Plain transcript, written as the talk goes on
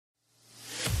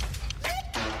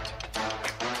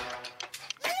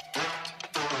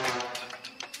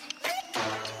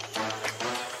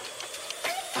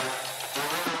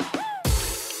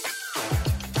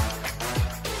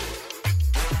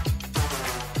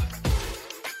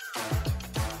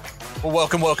Well,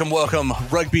 welcome,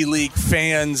 Rugby League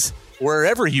fans,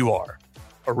 wherever you are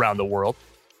around the world.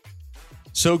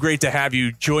 So great to have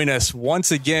you join us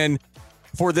once again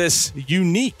for this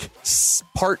unique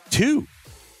part 2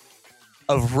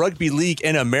 of Rugby League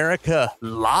in America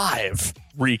live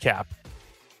recap.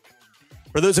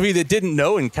 For those of you that didn't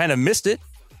know and kind of missed it,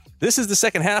 this is the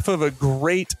second half of a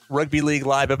great Rugby League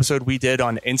live episode we did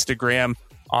on Instagram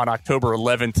on October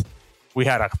 11th. We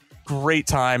had a great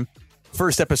time.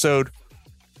 First episode,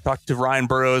 talked to Ryan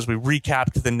Burrows. We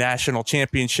recapped the national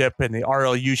championship and the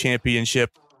RLU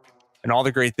championship and all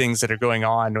the great things that are going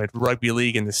on with Rugby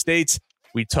League in the States.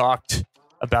 We talked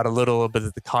about a little bit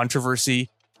of the controversy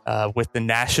with the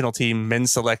national team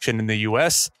men's selection in the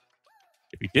U.S.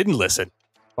 If you didn't listen,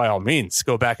 by all means,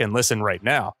 go back and listen right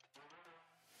now.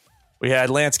 We had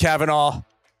Lance Kavanaugh,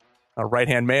 a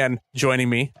right-hand man, joining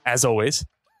me, as always.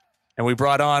 And we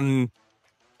brought on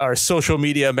our social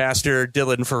media master,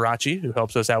 Dylan Faraci, who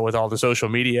helps us out with all the social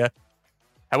media.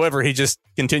 However, he just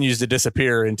continues to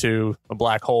disappear into a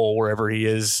black hole wherever he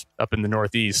is up in the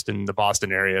Northeast in the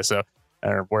Boston area. So,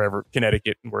 or wherever,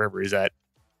 Connecticut, wherever he's at.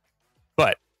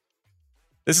 But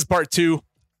this is part 2.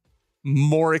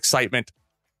 More excitement.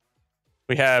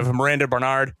 We have Miranda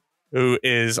Barnard, who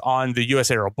is on the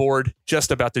US Aero board, just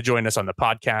about to join us on the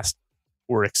podcast.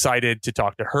 We're excited to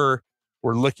talk to her.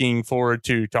 We're looking forward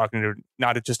to talking to her,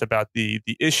 not just about the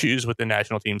issues with the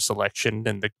national team selection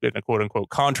and the quote unquote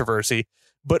controversy,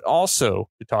 but also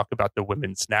to talk about the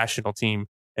women's national team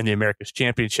and the America's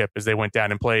Championship as they went down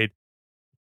and played,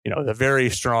 the very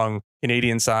strong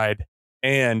Canadian side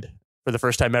and for the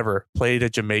first time ever played a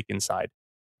Jamaican side.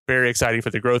 Very exciting for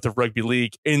the growth of rugby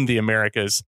league in the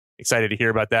Americas. Excited to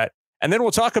hear about that. And then we'll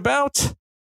talk about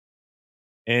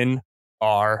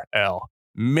NRL.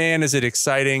 Man, is it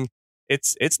exciting.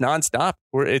 It's nonstop.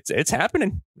 It's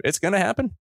happening. It's going to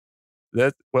happen.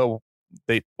 It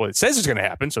says it's going to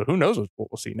happen. So who knows what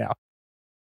we'll see now.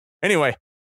 Anyway,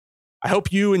 I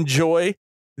hope you enjoy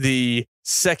the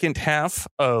second half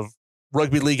of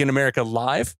Rugby League in America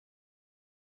live,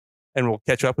 and we'll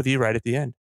catch up with you right at the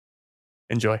end.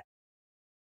 Enjoy.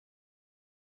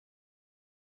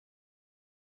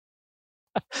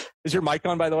 Is your mic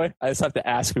on, by the way? I just have to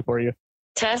ask before you.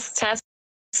 Test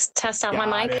out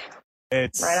my mic.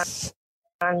 It's right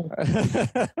on.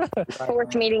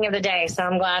 Fourth meeting of the day, so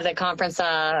I'm glad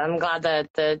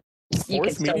that you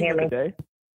can still hear me.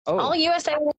 Oh. All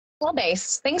USA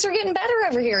base. Things are getting better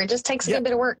over here. It just takes a little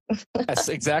bit of work. Yes,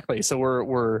 exactly. So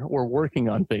we're working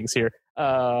on things here.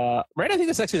 Right, I think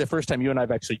this is actually the first time you and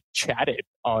I've actually chatted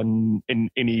in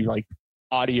any like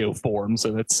audio form.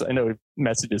 So I know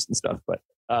messages and stuff, but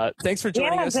thanks for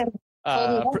joining us.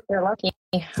 You're lucky.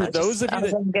 For those of you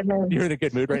that you're in a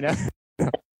good mood right now,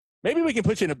 maybe we can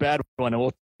put you in a bad one and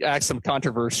we'll ask some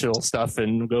controversial stuff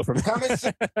and go from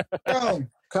there.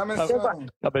 Coming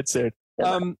soon.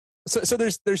 So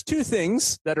there's two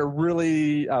things that are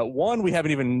really one we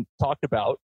haven't even talked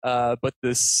about, but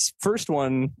this first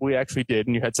one we actually did,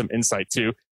 and you had some insight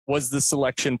to, was the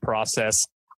selection process,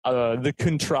 the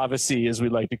controversy, as we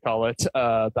like to call it,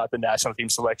 about the national team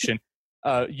selection.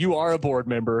 You are a board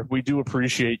member. We do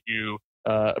appreciate you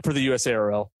for the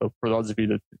USARL. So for those of you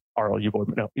that RLU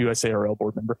board, no, USARL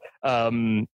board member.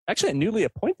 Actually, newly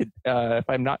appointed. If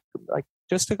I'm not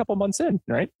just a couple months in,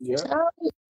 right? Yeah.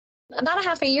 About a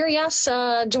half a year, yes.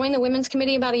 Joined the women's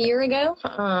committee about a year ago,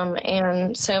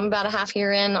 and so I'm about a half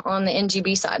year in on the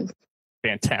NGB side.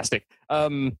 Fantastic.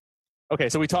 Okay,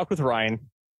 so we talked with Ryan.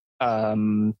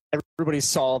 Everybody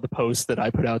saw the post that I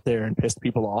put out there and pissed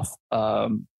people off.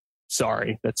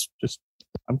 Sorry, that's just,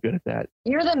 I'm good at that.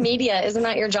 You're the media, isn't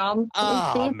that your job?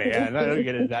 Oh man, I don't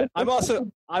get at that. I'm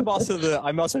also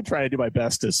trying to do my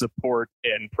best to support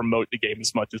and promote the game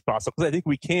as much as possible because I think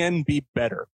we can be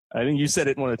better. I think you said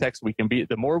it in one of the texts. We can be,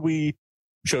 the more we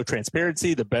show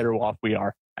transparency, the better off we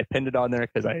are. I pinned it on there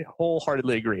because I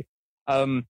wholeheartedly agree.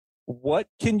 What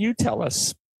can you tell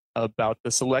us about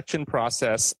the selection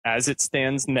process as it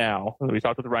stands now? We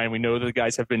talked with Ryan. We know that the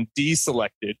guys have been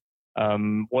deselected.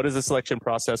 What is the selection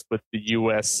process with the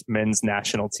U.S. men's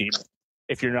national team?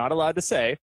 If you're not allowed to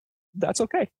say, that's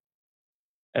okay.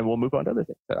 And we'll move on to other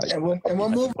things.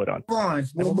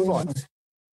 We'll move on.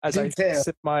 As I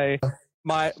sip my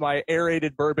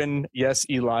aerated bourbon, yes,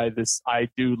 Eli, I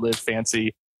do live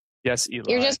fancy. Yes, Eli.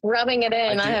 You're just rubbing it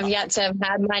in. I have yet to have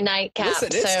had my nightcap. Listen,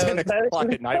 it's 10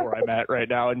 o'clock at night where I'm at right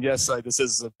now. And yes, this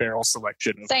is a barrel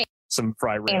selection of some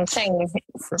fry ribs. Same.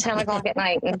 10 o'clock at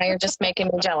night. And now you're just making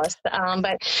me jealous.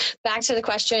 But back to the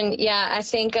question. Yeah, I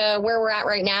think where we're at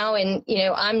right now, and,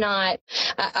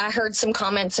 I heard some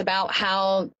comments about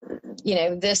how,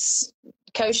 this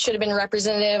coach should have been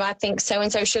representative. I think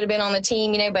so-and-so should have been on the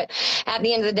team, but at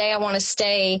the end of the day, I want to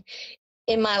stay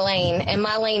in my lane, and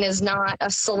my lane is not a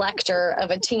selector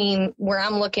of a team where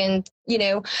I'm looking,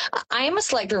 I am a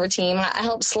selector of a team. I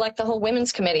help select the whole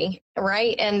women's committee,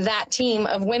 right? And that team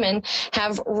of women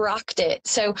have rocked it.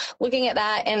 So looking at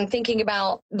that and thinking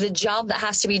about the job that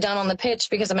has to be done on the pitch,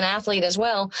 because I'm an athlete as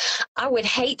well, I would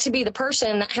hate to be the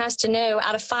person that has to know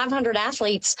out of 500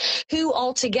 athletes who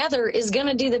altogether is going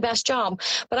to do the best job.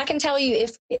 But I can tell you,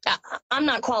 if I'm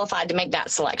not qualified to make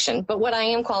that selection, but what I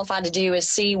am qualified to do is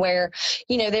see where,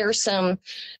 there's some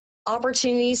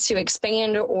opportunities to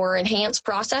expand or enhance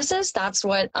processes. That's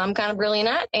what I'm kind of brilliant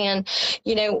at. And,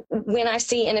 when I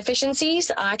see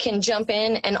inefficiencies, I can jump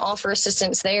in and offer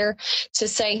assistance there to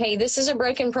say, hey, this is a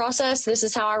broken process. This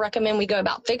is how I recommend we go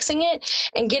about fixing it,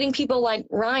 and getting people like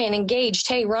Ryan engaged.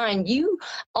 Hey, Ryan, you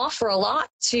offer a lot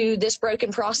to this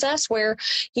broken process where,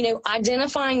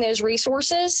 identifying those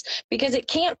resources, because it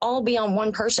can't all be on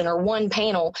one person or one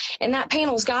panel. And that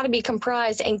panel's got to be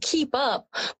comprised and keep up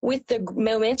with the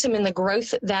momentum and the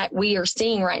growth that we are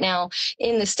seeing right now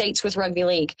in the States with Rugby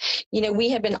League. We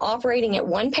have been operating at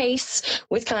one pace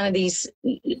with kind of these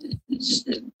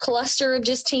cluster of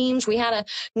just teams. We had a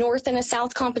North and a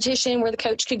South competition where the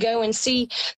coach could go and see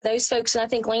those folks. And I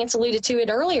think Lance alluded to it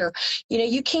earlier.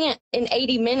 You can't in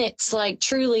 80 minutes,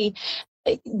 truly,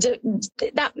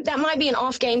 that might be an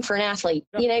off game for an athlete.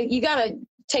 You got to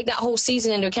take that whole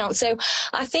season into account. So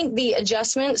I think the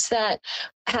adjustments that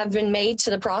have been made to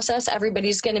the process,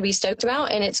 everybody's going to be stoked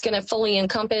about, and it's going to fully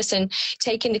encompass and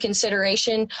take into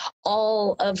consideration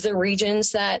all of the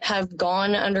regions that have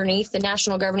gone underneath the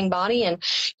national governing body. And,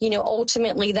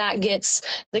 ultimately that gets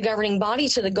the governing body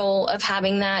to the goal of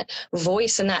having that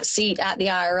voice and that seat at the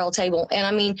IRL table. And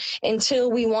I mean,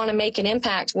 until we want to make an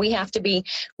impact, we have to be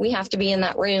in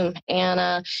that room.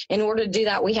 And in order to do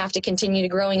that, we have to continue to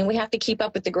growing, and we have to keep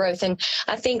up with the growth. And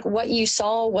I think what you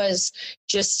saw was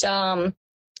just,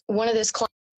 one of those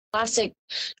classic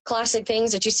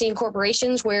things that you see in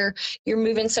corporations where you're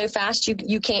moving so fast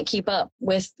you can't keep up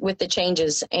with the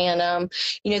changes. And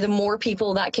the more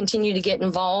people that continue to get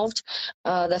involved,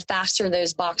 the faster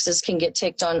those boxes can get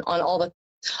ticked on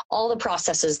all the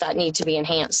processes that need to be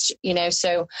enhanced.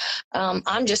 So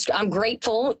I'm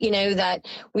grateful that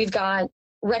we've got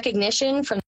recognition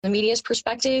from the media's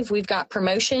perspective. We've got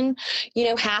promotion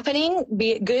happening,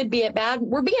 be it good, be it bad.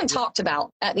 We're being talked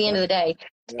about at the end of the day.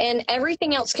 And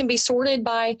everything else can be sorted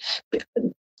by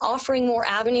offering more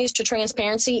avenues to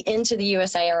transparency into the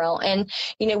USARL. And,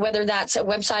 whether that's a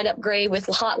website upgrade with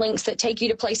hot links that take you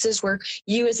to places where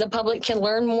you as the public can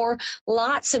learn more,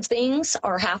 lots of things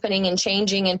are happening and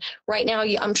changing. And right now,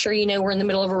 I'm sure we're in the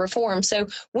middle of a reform. So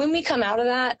when we come out of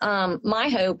that, my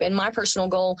hope and my personal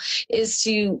goal is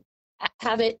to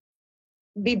have it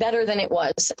be better than it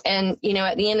was. And,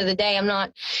 at the end of the day,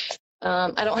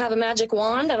 I don't have a magic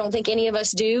wand. I don't think any of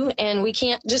us do. And we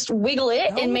can't just wiggle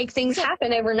it and make things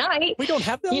happen overnight. We don't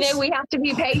have those. We have to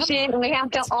be patient, and we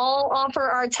have to all offer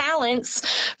our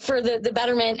talents for the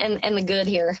betterment and the good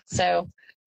here. So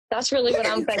that's really what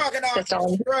I'm focused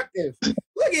on.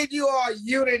 Look at you all,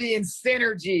 unity and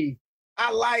synergy.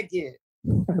 I like it.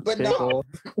 But no,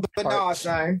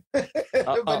 son.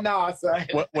 Son.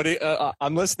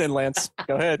 I'm listening, Lance.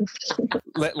 Go ahead.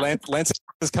 Lance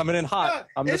is coming in hot.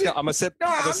 I'm gonna sit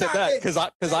back because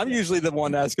I'm usually the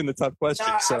one asking the tough questions.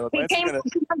 So he came from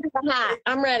under the hat.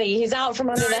 I'm ready. He's out from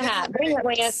under the hat. Bring it,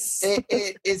 Lance.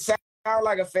 It sounds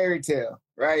like a fairy tale,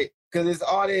 right? Because it's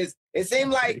all this. It seemed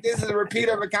like this is a repeat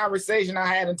of a conversation I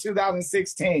had in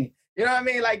 2016. You know what I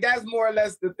mean? That's more or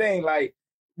less the thing.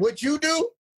 What you do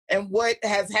and what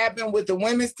has happened with the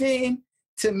women's team,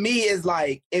 to me, is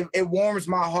it warms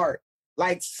my heart.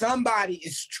 Somebody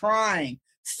is trying.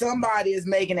 Somebody is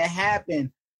making it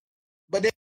happen. But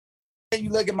then you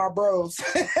look at my bros.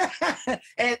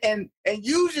 and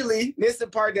usually, this is the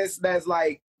part that's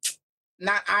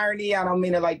not irony, I don't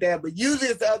mean it like that, but usually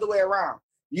it's the other way around.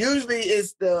 Usually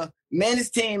it's the men's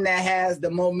team that has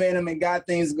the momentum and got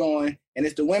things going, and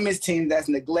it's the women's team that's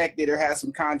neglected or has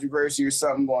some controversy or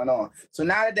something going on. So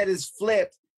now that is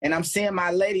flipped, and I'm seeing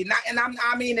my lady,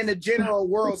 I mean in the general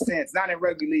world sense, not in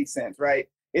rugby league sense, right?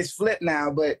 It's flipped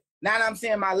now, but now that I'm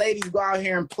seeing my ladies go out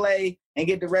here and play and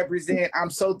get to represent,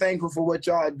 I'm so thankful for what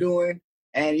y'all are doing.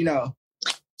 And,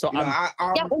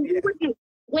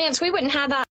 Lance, we wouldn't have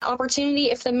that opportunity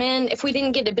if we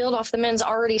didn't get to build off the men's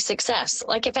already success.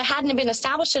 If it hadn't been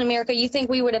established in America, you think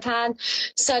we would have had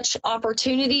such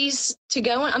opportunities to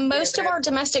go on? Most of our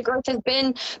domestic growth has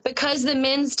been because the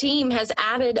men's team has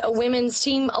added a women's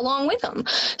team along with them.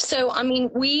 So, I mean,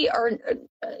 we are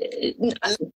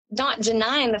not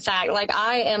denying the fact, like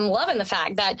I am loving the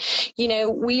fact that, you know,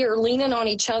 we are leaning on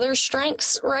each other's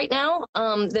strengths right now.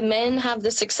 The men have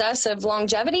the success of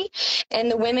longevity,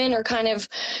 and the women are kind of,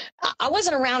 I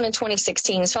wasn't around in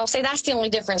 2016, so I'll say that's the only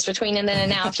difference between then and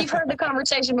now. If you've heard the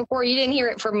conversation before, you didn't hear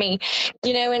it from me,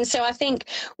 you know, and so I think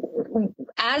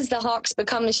as the Hawks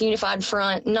become this unified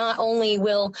front, not only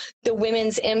will the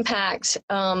women's impact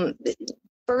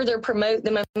further promote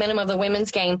the momentum of the women's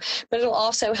game, but it'll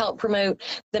also help promote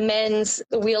the men's,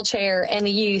 the wheelchair, and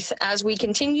the youth as we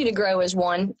continue to grow as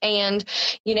one. And,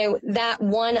 you know, that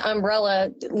one umbrella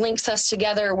links us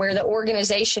together, where the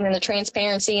organization and the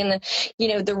transparency and the, you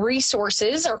know, the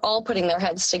resources are all putting their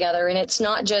heads together. And it's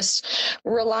not just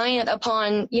reliant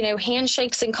upon, you know,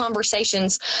 handshakes and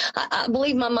conversations. I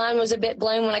believe my mind was a bit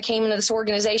blown when I came into this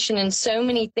organization, and so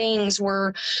many things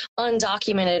were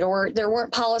undocumented, or there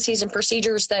weren't policies and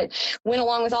procedures that went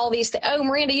along with all these things. Oh,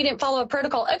 Miranda, you didn't follow a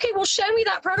protocol. Okay, well, show me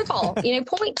that protocol. You know,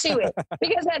 point to it.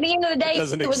 Because at the end of the day,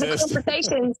 it was a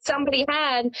conversation somebody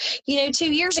had, you know,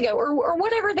 2 years ago, or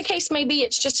whatever the case may be.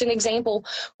 It's just an example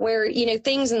where, you know,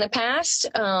 things in the past,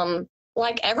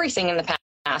 like everything in the past,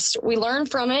 we learn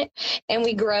from it and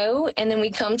we grow, and then we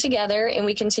come together and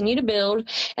we continue to build.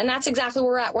 And that's exactly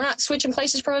where we're at. We're not switching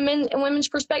places from a men and women's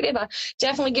perspective. I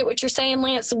definitely get what you're saying,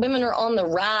 Lance. The women are on the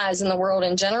rise in the world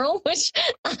in general, which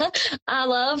I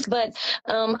love. But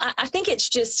I think it's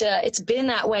just, it's been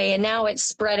that way. And now it's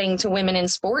spreading to women in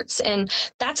sports, and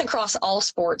that's across all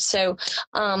sports. So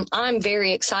I'm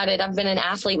very excited. I've been an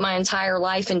athlete my entire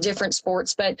life in different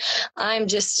sports, but I'm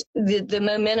just the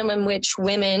momentum in which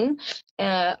women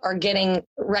are getting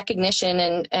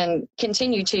recognition and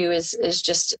continue to is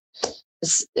just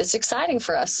it's exciting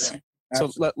for us. So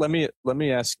let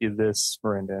me ask you this,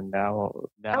 Miranda.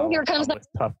 Now here comes the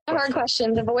hard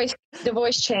question. The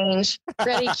voice change.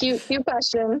 Ready? Cute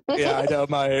question. Yeah, I know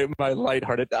my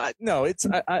lighthearted. No, it's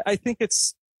I think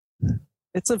it's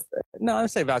a no. I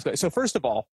say Vasco. So first of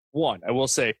all, I will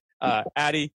say,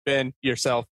 Addie, Ben,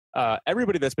 yourself,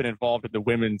 everybody that's been involved in the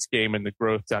women's game and the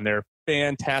growth down there,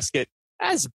 fantastic.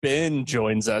 As Ben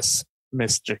joins us,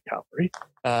 Mr. Calvary.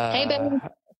 Hey, Ben.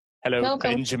 Hello,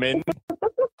 Welcome. Benjamin.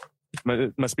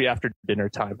 Must be after dinner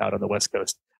time out on the West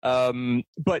Coast.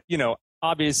 But, you know,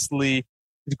 obviously,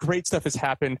 great stuff has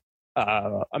happened.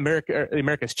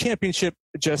 America's Championship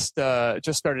just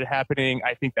started happening.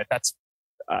 I think that's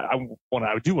I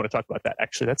do want to talk about that,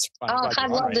 actually. That's fine. I'd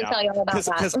love to tell you all about that.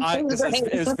 Because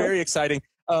it was very exciting.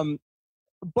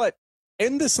 But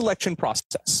in the selection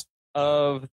process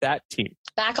of that team.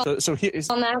 Back on, so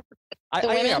on that. I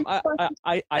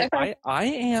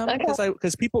am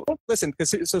because people listen,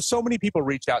 because so many people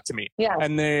reached out to me,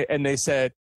 and they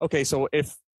said, okay, so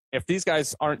if these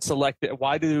guys aren't selected,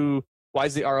 why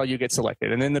does the RLU get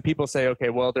selected? And then the people say, okay,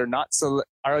 well, they're not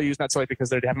RLU is not selected because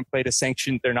they haven't played a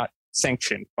sanctioned, they're not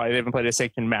sanctioned, they haven't played a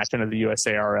sanctioned match under the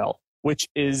USARL, which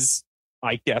is,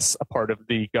 I guess, a part of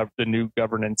the new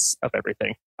governance of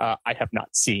everything. I have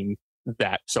not seen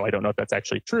that, so I don't know if that's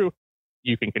actually true.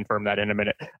 You can confirm that in a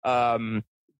minute.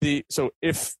 So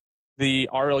if the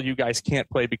RLU guys can't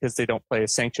play because they don't play a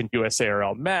sanctioned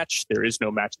USARL match, there is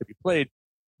no match to be played.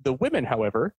 The women,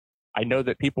 however, I know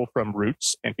that people from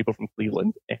Roots and people from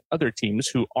Cleveland and other teams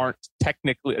who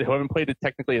haven't played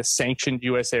technically a sanctioned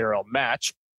USARL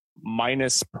match,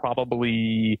 minus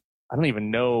probably, I don't even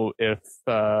know if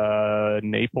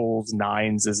Naples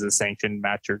Nines is a sanctioned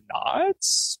match or not?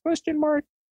 Question mark.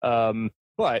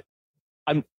 But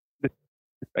I'm,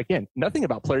 again, nothing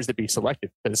about players to be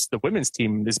selected, because the women's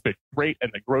team has been great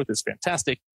and the growth is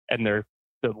fantastic, and the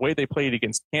way they played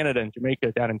against Canada and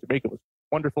Jamaica down in Jamaica was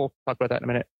wonderful. Talk about that in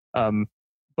a minute.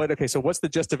 But okay, so what's the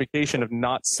justification of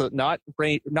not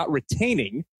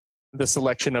retaining the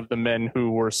selection of the men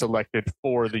who were selected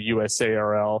for the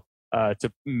USARL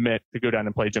to go down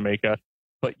and play Jamaica,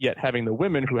 but yet having the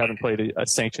women who haven't played a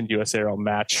sanctioned USARL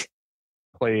match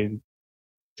play in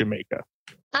Jamaica?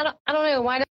 I don't know.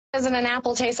 Why doesn't an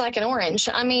apple taste like an orange?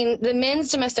 I mean, the men's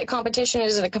domestic competition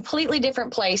is in a completely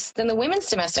different place than the women's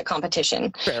domestic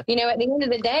competition. Fair. You know, at the end of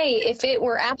the day, if it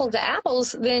were apples to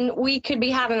apples, then we could be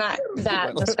having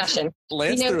that discussion.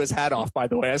 Lance threw his hat off, by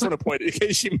the way. I just want to point in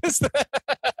case you missed that.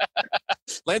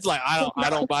 Lance like, I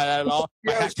don't buy that at all.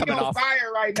 My hat's coming off.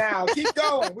 Fire right now. Keep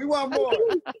going. We want more.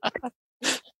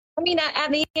 I mean, at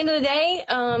the end of the day,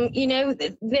 you know,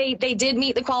 they did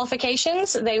meet the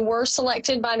qualifications. They were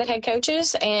selected by the head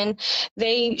coaches, and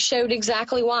they showed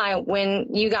exactly why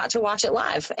when you got to watch it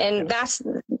live. And that's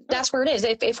where it is.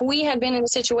 If we had been in a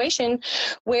situation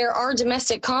where our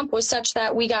domestic comp was such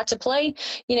that we got to play,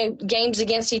 you know, games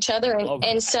against each other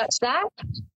and such that,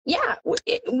 yeah,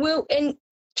 it will. And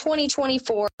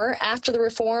 2024, after the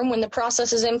reform, when the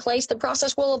process is in place, the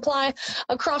process will apply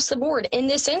across the board. In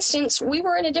this instance, we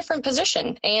were in a different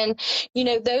position. And, you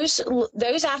know, those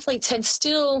athletes had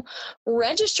still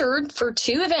registered for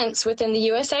 2 events within the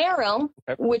USARL,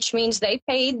 which means they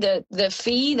paid the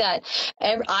fee that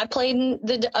I played in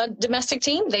the domestic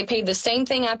team. They paid the same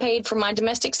thing I paid for my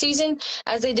domestic season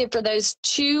as they did for those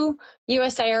 2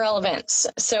 USARL events.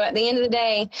 So at the end of the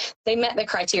day, they met the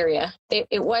criteria.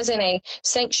 It wasn't a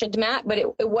sanctioned mat, but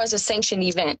it was a sanctioned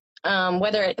event.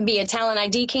 Whether it be a talent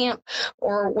ID camp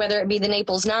or whether it be the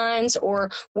Naples Nines or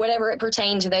whatever it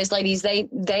pertained to those ladies, they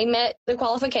met the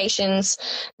qualifications.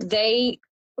 They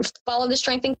followed the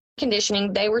strength and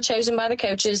conditioning. They were chosen by the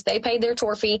coaches. They paid their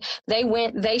tour fee. They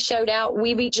went, they showed out.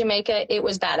 We beat Jamaica. It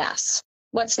was badass.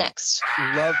 What's next?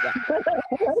 Love that.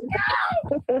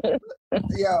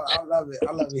 Yo, I love it.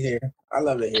 I love it here. I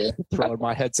love it here. Throwing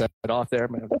my headset off there,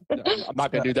 man. I'm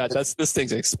not gonna do that. This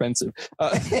thing's expensive.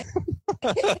 Okay.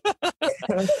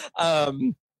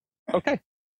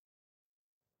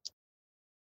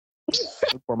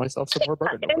 Pour myself some more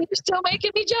bourbon. And you're still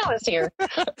making me jealous here.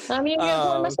 I mean, you're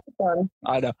pouring myself one.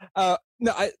 I know.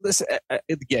 No, listen.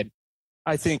 Again,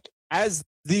 I think as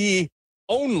the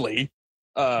only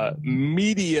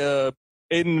media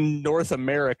in North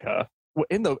America,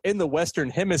 in the Western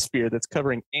Hemisphere, that's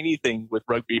covering anything with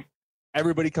rugby,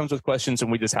 everybody comes with questions,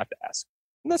 and we just have to ask.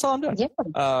 And that's all I'm doing. Yeah.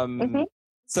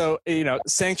 So, you know,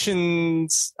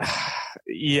 sanctions.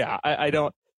 Yeah, I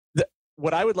don't.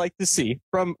 What I would like to see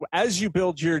from as you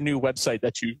build your new website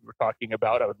that you were talking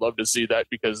about, I would love to see that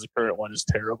because the current one is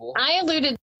terrible. I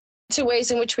alluded to ways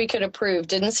in which we could improve.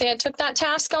 Didn't say I took that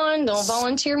task on. Don't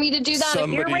volunteer me to do that. If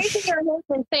you're raising your hand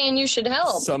and saying you should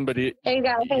help. Hey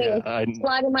guys,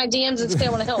 slide in my DMs and say I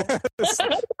want to help.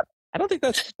 I don't think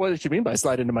that's what you mean by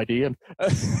slide into my DM.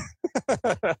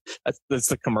 That's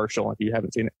the commercial if you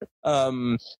haven't seen it.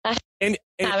 I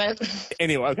haven't.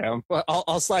 Anyway, okay.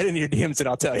 I'll slide into your DMs and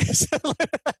I'll tell you.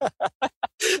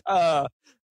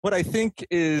 What I think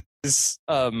is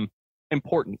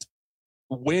important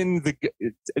when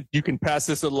you can pass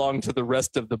this along to the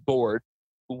rest of the board,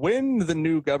 when the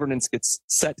new governance gets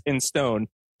set in stone,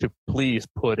 to please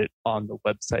put it on the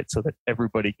website so that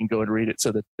everybody can go and read it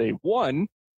so that they, 1,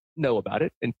 know about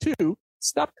it, and 2,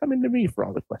 stop coming to me for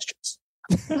all the questions.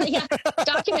 Yeah,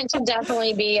 documents should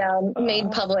definitely be made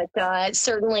public.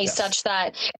 Certainly such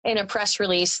that in a press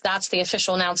release, that's the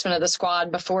official announcement of the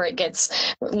squad before it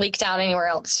gets leaked out anywhere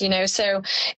else, you know. So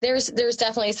there's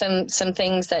definitely some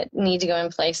things that need to go in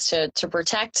place to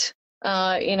protect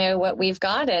you know, what we've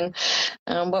got and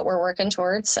what we're working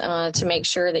towards to make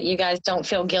sure that you guys don't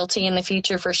feel guilty in the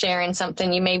future for sharing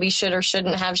something you maybe should or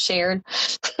shouldn't have shared.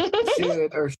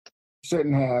 Should or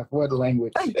shouldn't have. What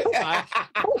language?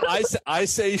 I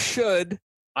say should.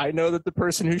 I know that the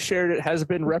person who shared it has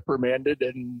been reprimanded,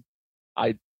 and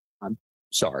I'm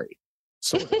sorry.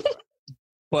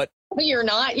 But you're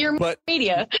not. You're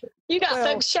media. You got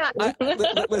folks shot.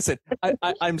 Listen,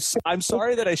 I'm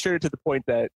sorry that I shared it to the point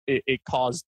that it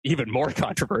caused even more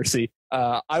controversy.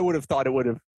 I would have thought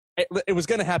it was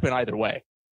going to happen either way.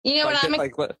 You know what I'm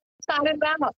excited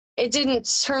about? It didn't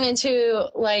turn into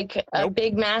like a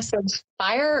big massive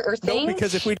fire or thing. No,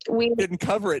 because if we didn't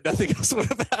cover it, nothing else would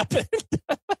have happened.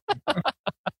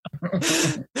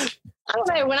 I don't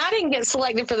know. When I didn't get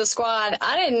selected for the squad,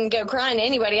 I didn't go crying to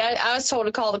anybody. I was told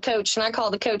to call the coach, and I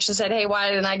called the coach and said, "Hey, why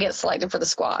didn't I get selected for the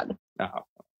squad?" Oh.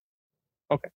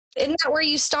 Okay. Isn't that where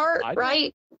you start,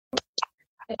 right?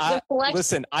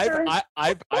 Listen,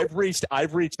 I've reached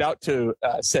out to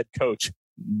said coach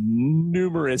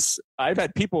numerous. I've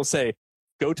had people say,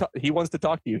 "Go talk." He wants to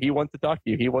talk to you. He wants to talk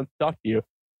to you. He wants to talk to you.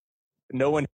 No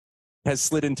one has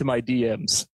slid into my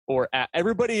DMs. Or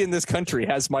everybody in this country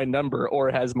has my number or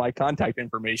has my contact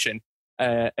information.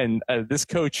 And this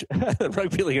coach,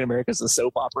 Rugby League in America, is a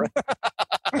soap opera.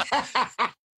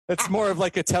 It's more of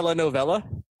like a telenovela,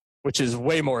 which is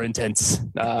way more intense.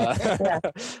 But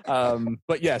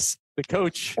yes, the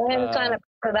coach. Sign up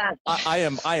for that. I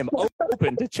am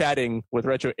open to chatting with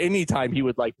Retro anytime he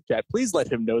would like to chat. Please let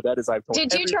him know that, as I've told.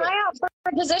 Did you try out for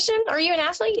a position? Are you an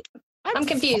athlete? I'm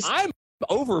confused. I'm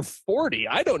over 40.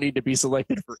 I don't need to be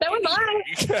selected for. So am I.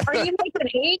 Are you making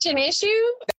age an issue?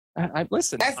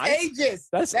 Listen. That's ageist.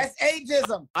 That's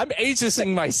ageism. I'm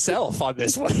ageisting myself on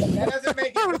this one. That doesn't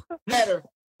make it better.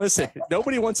 Listen,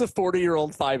 nobody wants a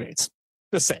 40-year-old 5'8".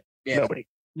 Just say nobody.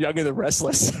 Young and the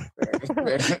restless.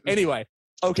 Anyway,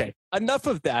 okay. Enough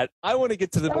of that. I want to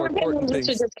get to the more important things.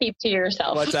 You should just keep to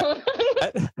yourself. What's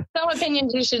that? Some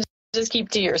opinions you should just keep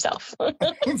to yourself.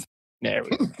 There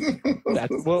we go.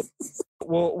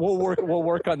 We'll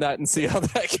work on that and see how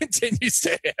that continues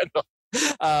to handle.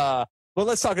 Well,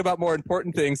 let's talk about more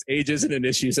important things. Age isn't an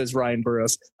issue, says Ryan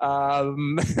Burroughs,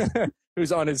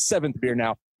 who's on his 7th beer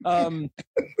now.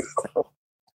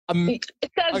 It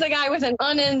says the guy with an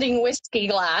unending whiskey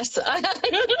glass.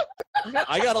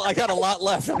 I got a lot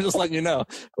left. I'm just letting you know.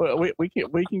 We can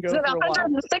go is it for a while.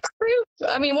 106 proof?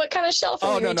 I mean, what kind of shelf?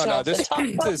 Oh, are you no. reaching off?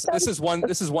 This is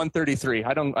 133.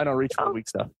 I don't reach for the weak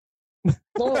stuff.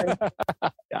 Lord. Yeah,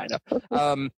 I know.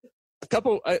 A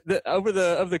couple over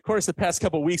the course of the past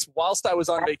couple of weeks, whilst I was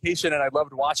on vacation, and I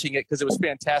loved watching it because it was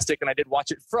fantastic, and I did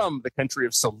watch it from the country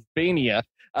of Slovenia.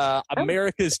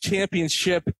 America's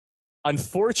championship,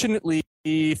 unfortunately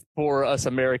for us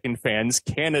American fans,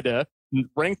 Canada,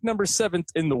 ranked number 7th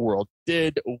in the world,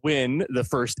 did win the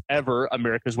first ever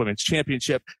America's Women's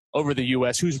Championship over the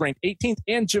U.S., who's ranked 18th,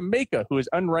 and Jamaica, who is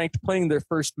unranked, playing their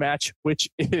first match, which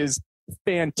is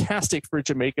fantastic for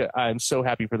Jamaica. I'm so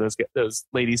happy for those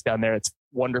ladies down there. It's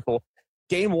wonderful.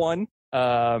 Game 1,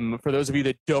 for those of you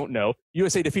that don't know,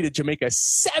 USA defeated Jamaica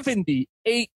 78-8.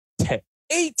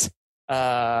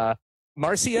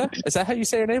 Marcia, is that how you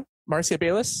say her name? Marcia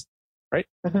Bayless, right?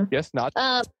 Mm-hmm. Yes, not.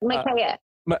 Marcia.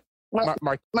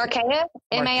 Marcia,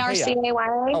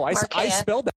 M-A-R-C-A-Y-A. Oh, I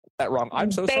spelled that wrong.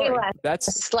 I'm so sorry.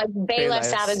 That's like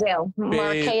Bayless out of jail.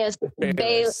 Marcia's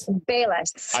Bayless.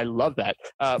 I love that.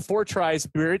 4 tries,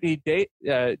 Brittany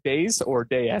Days or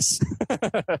Dayes?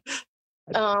 I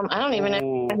don't even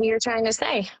know who you're trying to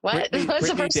say. What?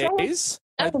 Brittany Days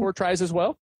had 4 tries as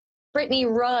well? Brittany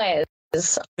Rose.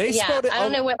 They spelled it. I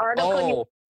don't know what article.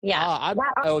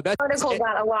 That article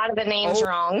got a lot of the names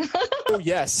wrong. Oh,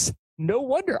 yes. No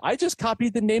wonder. I just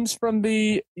copied the names from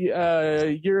the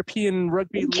European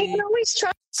Rugby League. You can't always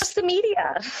trust the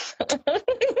media.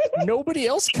 Nobody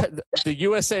else. The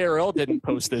USARL didn't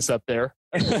post this up there.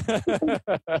 We got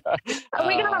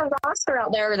a roster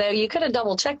out there, though. You could have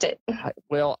double-checked it.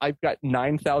 Well, I've got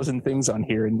 9,000 things on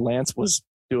here, and Lance was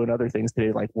doing other things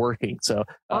today, like working. So,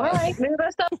 all right, move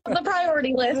us up the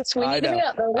priority list. We need to be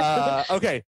up there.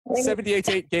 Okay.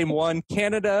 78-8 game 1.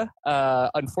 Canada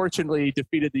unfortunately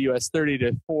defeated the US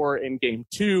 30-4 in game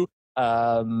 2.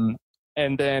 And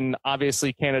then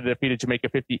obviously Canada defeated Jamaica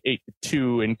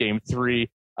 58-2 in game 3.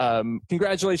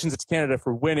 Congratulations to Canada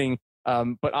for winning.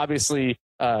 But obviously,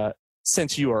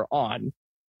 since you are on,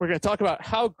 we're going to talk about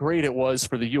how great it was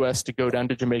for the US to go down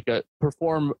to Jamaica,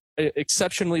 perform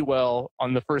exceptionally well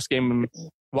on the first game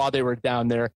while they were down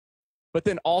there. But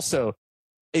then also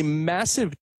a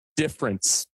massive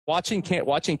difference watching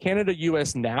Canada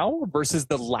US now versus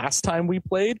the last time we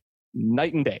played.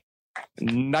 Night and day.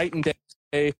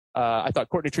 I thought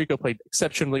Courtney Trico played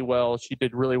exceptionally well. She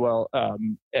did really well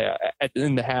in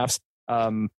the halves.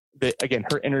 Again,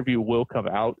 her interview will come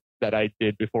out that I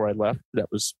did before I left. That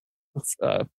was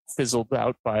fizzled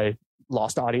out by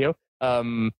lost audio.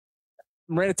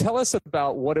 Miranda, tell us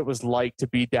about what it was like to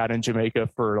be down in Jamaica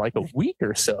for like a week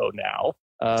or so now.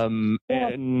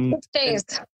 6 days.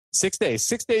 6 days.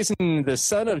 6 days in the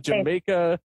sun of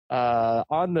Jamaica,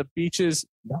 on the beaches.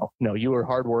 No, you were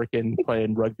hard working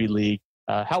playing rugby league.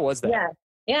 How was that?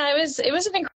 Yeah, it was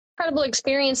an incredible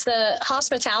experience. The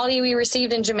hospitality we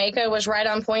received in Jamaica was right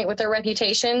on point with their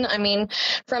reputation. I mean,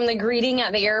 from the greeting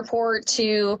at the airport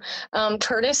to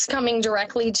Curtis coming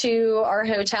directly to our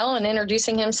hotel and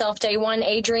introducing himself day one,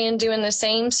 Adrian doing the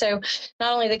same. So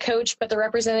not only the coach, but the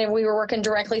representative we were working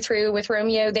directly through with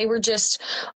Romeo, they were just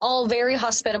all very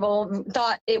hospitable.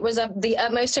 Thought it was of the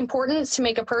utmost importance to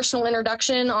make a personal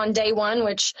introduction on day one,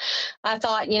 which I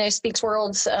thought, speaks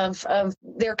worlds of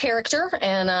their character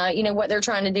and, what they're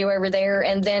trying to do over there.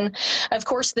 And then, of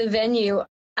course, the venue,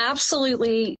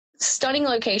 absolutely stunning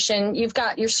location.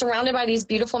 You're surrounded by these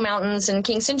beautiful mountains in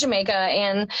Kingston, Jamaica,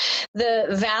 and the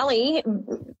valley.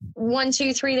 1,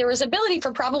 2, 3. There was ability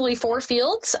for probably 4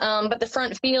 fields, but the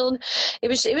front field, it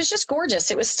was just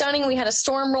gorgeous. It was stunning. We had a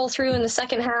storm roll through in the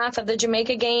second half of the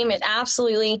Jamaica game. It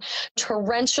absolutely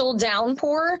torrential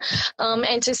downpour,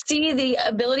 and to see the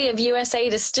ability of USA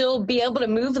to still be able to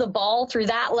move the ball through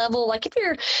that level, like if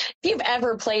you've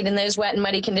ever played in those wet and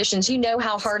muddy conditions, you know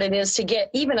how hard it is to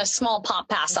get even a small pop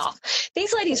pass off.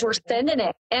 These ladies were sending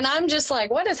it, and I'm just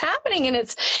like, what is happening? And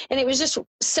it was just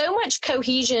so much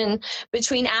cohesion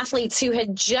between athletes who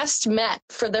had just met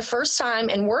for the first time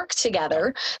and worked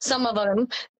together, some of them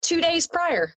 2 days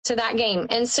prior to that game.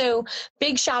 And so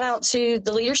big shout out to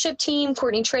the leadership team,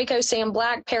 Courtney Trico, Sam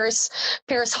Black, Paris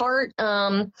Hart.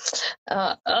 Who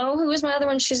was my other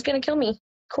one? She's going to kill me.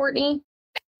 Courtney,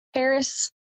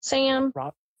 Paris, Sam,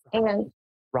 and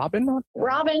Robin.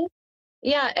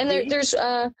 Yeah. And there's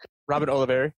Robin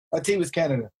Oliveri. Team was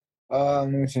Canada. Let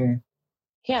me see.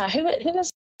 Yeah. Who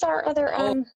is our other,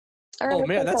 All right, Oh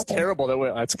man, that's terrible.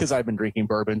 That's because I've been drinking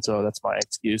bourbon, so that's my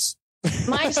excuse.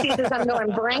 My excuse is I'm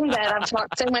going brain dead. I've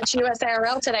talked so much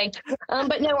USARL today.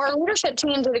 But no, our leadership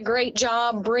team did a great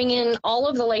job bringing all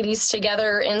of the ladies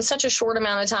together in such a short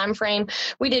amount of time frame.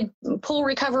 We did pool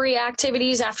recovery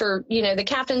activities after, the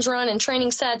captain's run and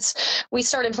training sets. We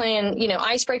started playing,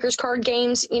 icebreakers, card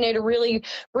games, to really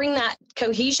bring that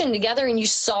cohesion together. And you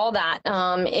saw that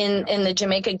in the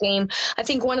Jamaica game. I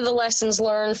think one of the lessons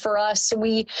learned for us,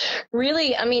 we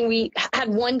had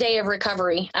 1 day of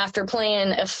recovery after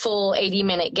playing a full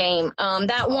 80-minute game.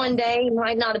 That one day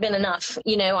might not have been enough.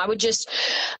 I would just,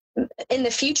 in the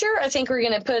future, I think we're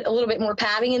going to put a little bit more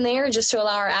padding in there just to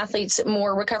allow our athletes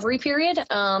more recovery period,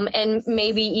 and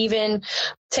maybe even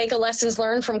take a lessons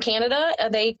learned from Canada.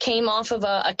 They came off of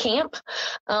a camp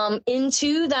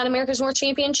into that America's North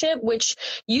Championship, which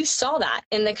you saw that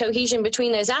in the cohesion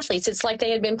between those athletes. It's like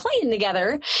they had been playing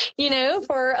together,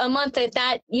 for a month.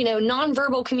 That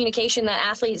nonverbal communication that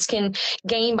athletes can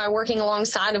gain by working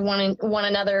alongside of one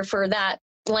another for that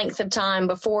length of time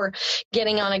before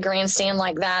getting on a grandstand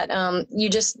like that.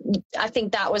 I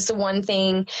think that was the one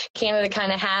thing Canada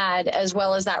kind of had, as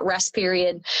well as that rest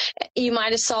period. You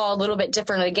might have saw a little bit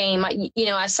different of the game.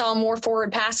 I saw more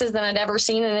forward passes than I'd ever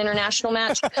seen in an international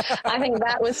match. I think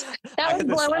that was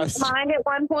blowing my mind at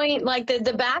one point. Like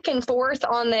the back and forth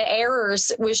on the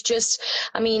errors was just,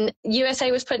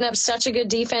 USA was putting up such a good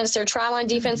defense. Their try-line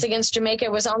defense against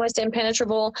Jamaica was almost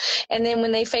impenetrable. And then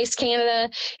when they faced Canada,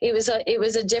 it was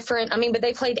a different, but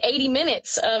they played 80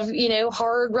 minutes of,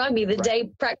 hard rugby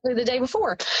practically the day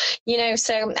before,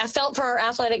 so I felt for our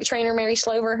athletic trainer, Mary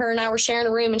Slover. Her and I were sharing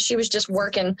a room, and she was just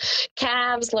working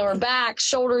calves, lower back,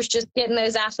 shoulders, just getting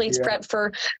those athletes prepped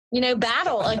for,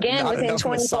 battle again Not within enough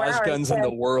 24 massage hours. guns in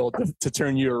the world to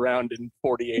turn you around in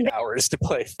 48 hours to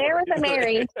play. There was a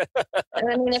Mary.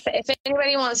 If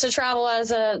anybody wants to travel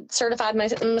as a certified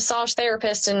massage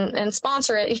therapist and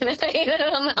sponsor it,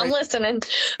 I'm listening.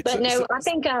 But no, I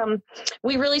think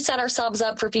we really set ourselves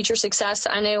up for future success.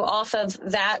 I know off of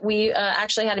that, we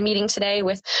actually had a meeting today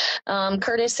with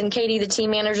Curtis and Katie, the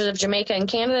team managers of Jamaica and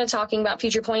Canada, talking about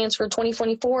future plans for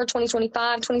 2024,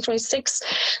 2025, 2026.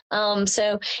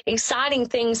 So exciting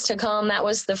things to come. That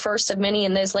was the first of many,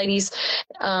 and those ladies,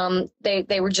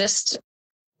 they were just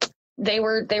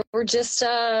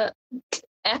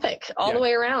epic all the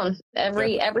way around.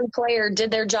 Every player did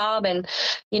their job, and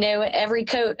every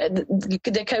coach,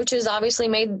 the coaches obviously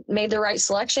made the right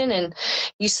selection, and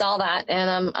you saw that.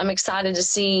 And I'm excited to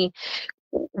see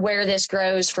where this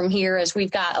grows from here, as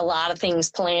we've got a lot of things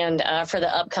planned for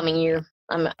the upcoming year.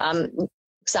 I'm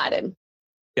excited.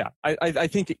 Yeah, I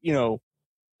think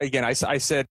again, I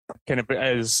said kind of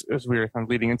as we were kind of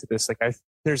leading into this,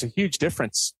 there's a huge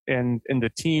difference in the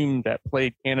team that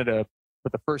played Canada for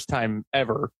the first time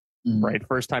ever, right?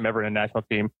 First time ever in a national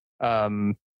team,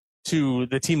 to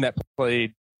the team that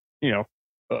played,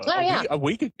 a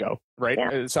week ago, right?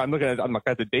 Yeah. So I'm looking at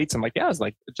the dates. I'm like, it was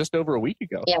like just over a week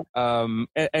ago. Yeah.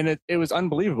 And it was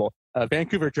unbelievable.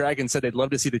 Vancouver Dragons said they'd love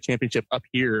to see the championship up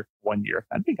here one year.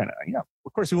 I'd be kind of,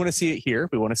 of course we want to see it here.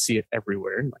 We want to see it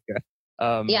everywhere.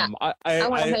 I'd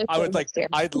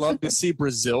love to see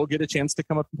Brazil get a chance to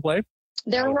come up and play.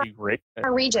 They're in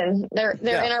our region. They're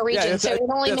in our region. That's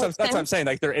what I'm saying.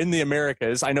 They're in the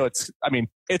Americas. I know it's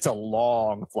a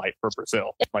long flight for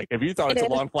Brazil. If you thought it's a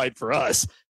long flight for us,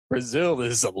 Brazil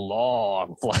is a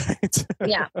long flight.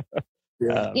 Yeah.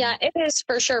 Yeah, it is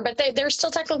for sure. But they're still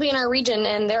technically in our region,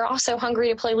 and they're also hungry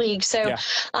to play league. So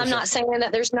I'm not saying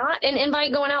that there's not an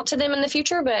invite going out to them in the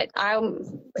future, but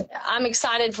I'm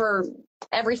excited for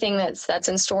everything that's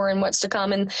in store and what's to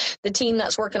come. And the team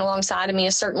that's working alongside of me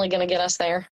is certainly going to get us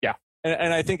there. Yeah.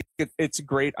 And I think it's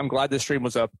great. I'm glad the stream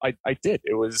was up. I did.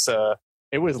 It was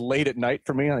late at night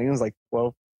for me. I think it was like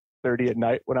 12:30 at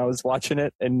night when I was watching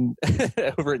it and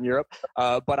over in Europe.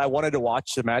 But I wanted to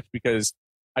watch the match because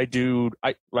as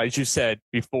you said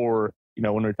before,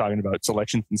 when we were talking about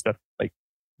selections and stuff,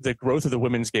 the growth of the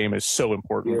women's game is so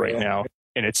important right now,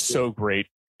 and it's so great.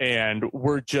 And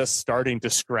we're just starting to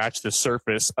scratch the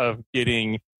surface of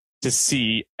getting to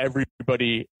see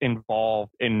everybody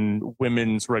involved in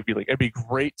women's rugby league. It'd be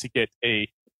great to get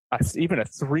even a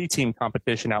 3-team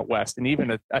competition out west, and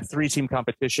even a 3-team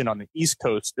competition on the East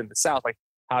Coast and the South.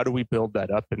 How do we build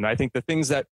that up? And I think the things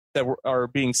that are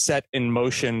being set in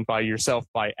motion by yourself,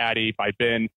 by Addie, by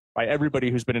Ben, by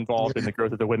everybody who's been involved in the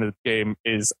growth of the women's game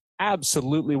is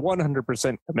absolutely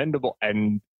 100% commendable.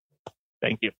 And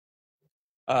thank you.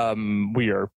 We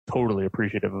are totally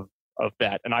appreciative of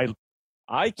that. And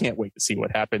I can't wait to see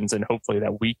what happens, and hopefully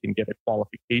that we can get a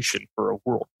qualification for a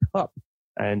World Cup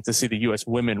and to see the U.S.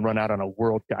 women run out on a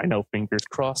World Cup. I know, fingers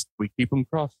crossed. We keep them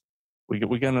crossed.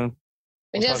 we're gonna.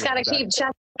 We just got to keep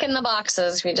checking the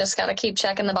boxes. We just got to keep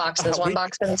checking the boxes, one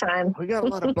box at a time. We got a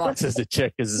lot of boxes to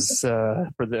check. For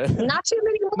the not too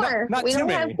many more. Not we too don't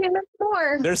many. have too many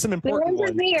more. There's some important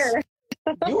ones.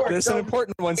 There's some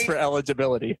important ones for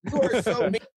eligibility. You are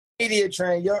so media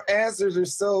trained. Your answers are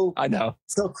so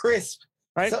so crisp.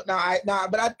 Right? So,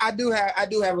 but I do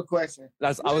have a question.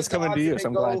 I was coming to you, so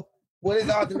I'm glad. What is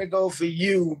the ultimate goal for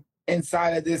you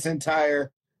inside of this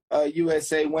entire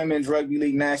USA Women's Rugby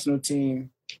League national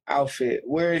team outfit?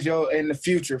 Where is in the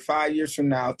future, 5 years from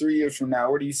now, 3 years from now,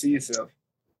 where do you see yourself?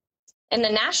 In the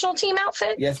national team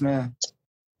outfit? Yes, ma'am.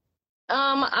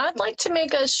 I'd like to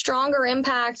make a stronger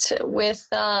impact with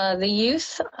the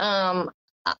youth.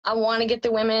 I want to get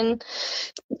the women,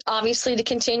 obviously, to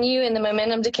continue and the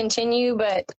momentum to continue.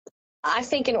 But I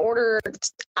think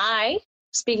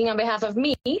speaking on behalf of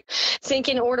me, think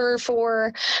in order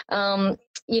for,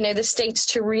 the states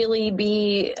to really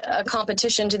be a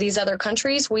competition to these other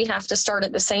countries, we have to start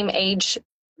at the same age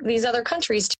these other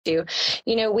countries do.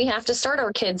 We have to start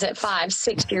our kids at 5,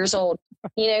 6 years old,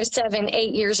 7,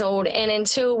 8 years old. And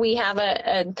until we have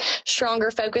a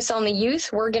stronger focus on the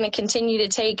youth, we're going to continue to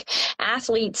take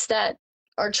athletes that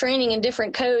are training in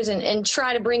different codes and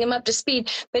try to bring them up to speed.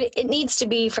 But it needs to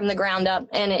be from the ground up,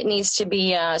 and it needs to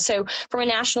be so from a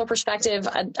national perspective,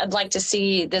 I'd like to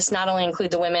see this not only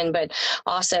include the women, but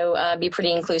also be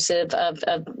pretty inclusive of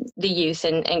the youth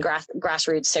and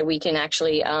grassroots, so we can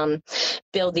actually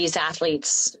build these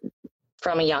athletes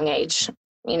from a young age.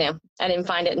 I didn't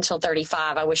find it until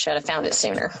 35. I wish I'd have found it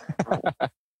sooner.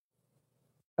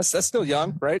 That's still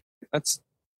young, right?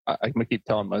 I'm gonna keep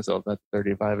telling myself that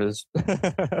 35 is.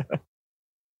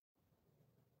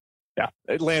 Yeah,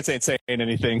 Lance ain't saying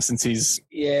anything since he's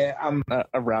I'm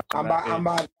around.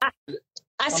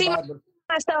 I see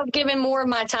myself giving more of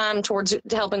my time towards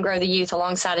helping grow the youth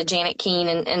alongside of Janet Keene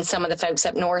and some of the folks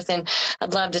up north, and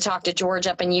I'd love to talk to George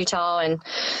up in Utah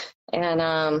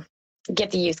and get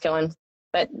the youth going.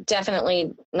 But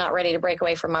definitely not ready to break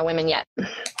away from my women yet.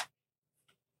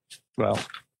 Well,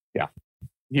 yeah.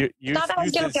 You thought I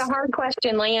was giving you a hard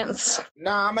question, Lance.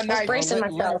 No, I'm a nice bracing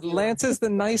myself. Lance is the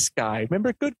nice guy.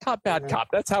 Remember, good cop, bad cop.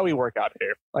 That's how we work out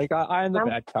here. Like I'm the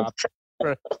bad cop.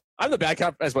 I'm the bad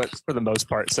cop as well for the most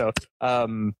part. So,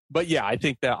 but yeah, I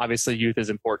think that obviously youth is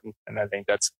important, and I think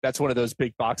that's one of those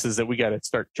big boxes that we got to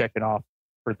start checking off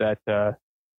for that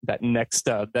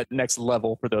next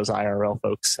level for those IRL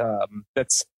folks.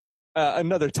 That's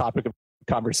another topic of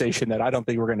conversation that I don't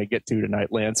think we're going to get to tonight,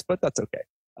 Lance, but that's okay.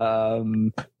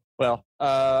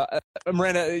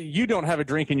 Miranda, you don't have a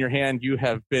drink in your hand. You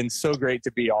have been so great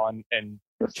to be on and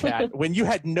chat when you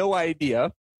had no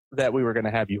idea that we were going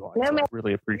to have you on. No, so I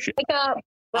really appreciate it.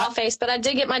 Raw face, but I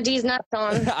did get my D's nuts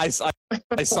on. I saw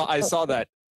that.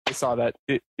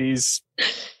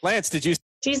 Lance, did you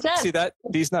see that?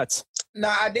 D's nuts. No,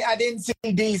 I didn't see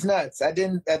D's nuts. I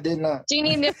did not. Do you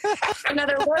need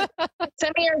another one?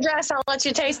 Send me your address. I'll let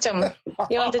you taste them.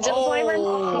 You want the dill flavor?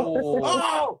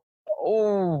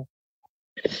 Oh.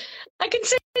 I can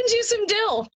send you some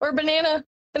dill or banana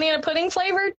pudding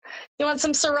flavored. You want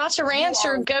some sriracha ranch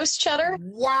or ghost cheddar?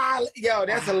 Wow. Yo,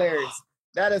 that's hilarious.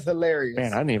 That is hilarious.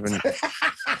 Man, I didn't even.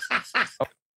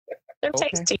 They're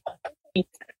tasty.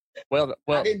 Well,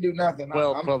 I didn't do nothing.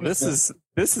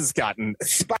 This has gotten.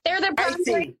 They're the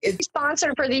primary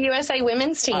sponsor for the USA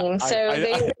Women's Team.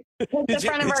 They the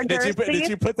front of our jerseys. Did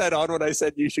you put that on when I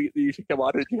said you should come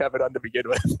on, or did you have it on to begin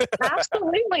with?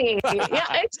 Absolutely.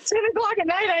 Yeah, it's 10:00 at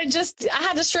night. I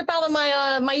had to strip out of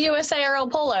my my USA RL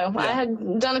polo. Yeah. I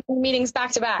had done a few meetings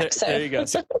back to back. So there you go.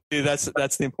 So,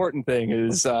 that's the important thing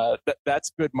is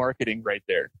that's good marketing right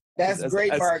there. That's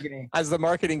great marketing. As the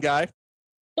marketing guy,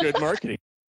 good marketing.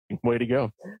 Way to go.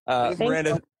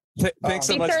 Miranda, thanks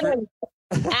so much.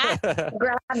 At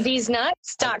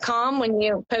grabthesenuts.com when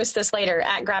you post this later,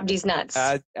 at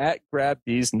grabthesenuts. At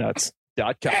grabthesenuts.com.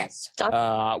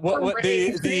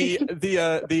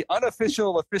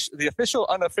 The official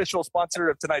unofficial sponsor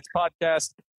of tonight's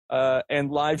podcast and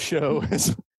live show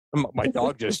is. My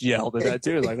dog just yelled at that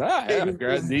too, like,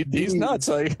 grab these nuts.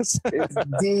 Like, it's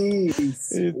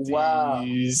D's. Wow.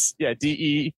 Yeah,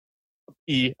 DEE''S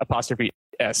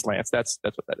Lance. That's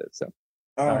what that is. So.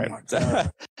 All right.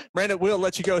 Miranda, we'll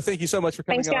let you go. Thank you so much for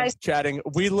coming on, chatting.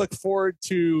 We look forward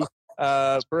to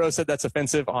Burrow said that's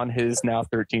offensive on his now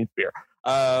 13th beer.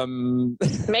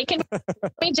 Making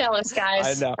me jealous,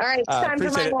 guys. I know. All right, it's time for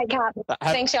my nightcap.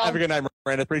 Thanks, y'all. Have a good night,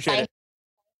 Miranda. Appreciate it.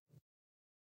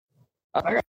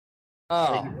 I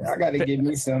got to give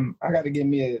me some. I got to give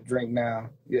me a drink now.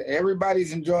 Yeah,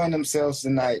 everybody's enjoying themselves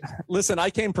tonight. Listen, I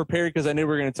came prepared because I knew we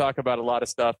were going to talk about a lot of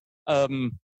stuff. For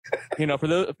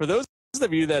those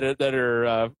of you that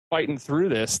are fighting through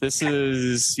this, this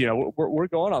is, we're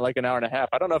going on like an hour and a half.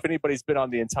 I don't know if anybody's been on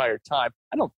the entire time.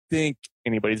 I don't think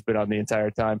anybody's been on the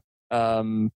entire time.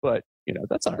 But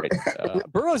that's all right.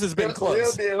 Burrows has been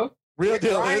close. Real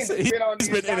deal. He's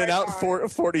been in and out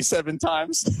 47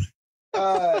 times.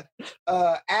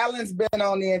 Alan's been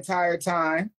on the entire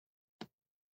time.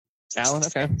 Alan,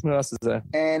 okay. What else is there?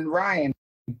 And Ryan,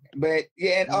 but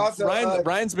and also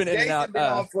Ryan's been in and out. Been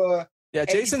on for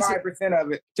Jason's 85%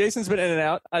 of it. Jason's been in and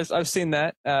out. I've seen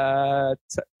that.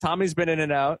 Tommy's been in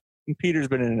and out, and Peter's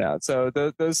been in and out. So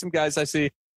those some guys I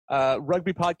see.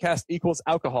 Rugby podcast equals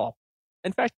alcohol.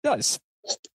 In fact, it does.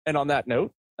 And on that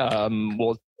note, I'm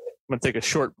going to take a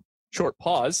short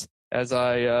pause as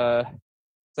I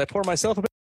pour myself a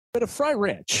bit of Fry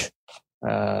Ranch.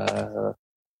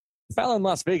 Fallon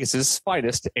Las Vegas's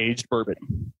finest aged bourbon.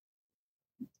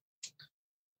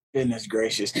 Goodness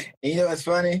gracious. And you know what's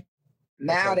funny?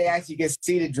 Now they actually can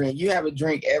see the drink. You have a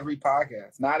drink every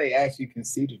podcast. Now they actually can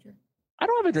see the drink. I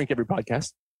don't have a drink every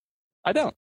podcast. I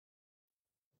don't.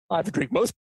 I have a drink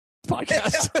most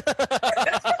podcasts.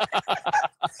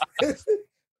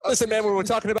 Listen, man, when we're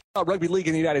talking about rugby league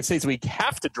in the United States, we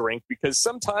have to drink because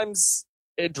sometimes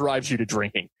it drives you to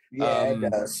drinking. Yeah, it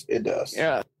does. It does.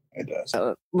 Yeah. It does.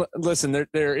 Listen,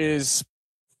 there is.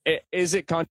 Is it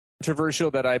controversial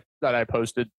that I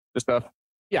posted the stuff?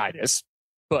 Yeah, it is.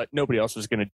 But nobody else was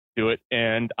going to do it,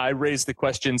 and I raised the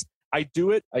questions. I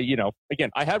do it.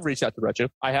 Again, I have reached out to Retro.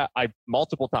 I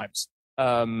multiple times.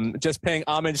 Just paying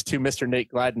homage to Mr. Nate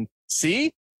Gladden.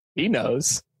 See, he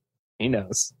knows. He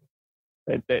knows.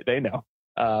 They know.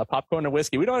 Popcorn and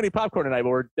whiskey. We don't have any popcorn tonight,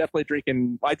 but we're definitely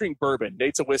drinking. I drink bourbon.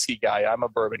 Nate's a whiskey guy. I'm a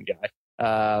bourbon guy.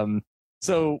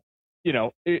 So,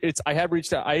 I have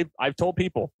reached out. I've told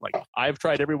people, like, I've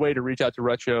tried every way to reach out to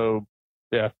Retro,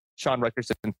 Sean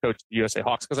Reckerson, coach of the USA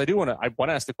Hawks, because I want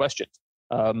to ask the questions.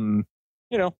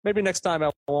 Maybe next time I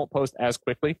won't post as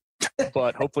quickly,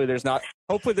 but hopefully there's not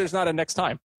a next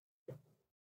time.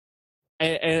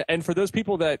 And for those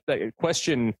people that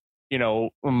question,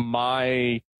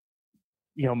 my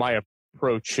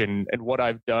approach and what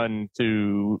I've done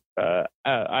to,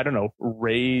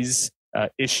 raise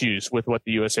issues with what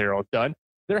the USA have done.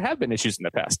 There have been issues in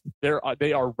the past.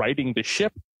 They are righting the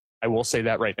ship. I will say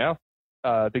that right now.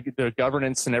 The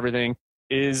governance and everything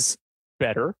is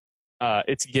better.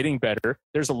 It's getting better.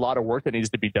 There's a lot of work that needs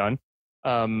to be done.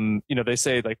 They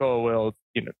say like, oh, well,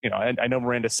 I know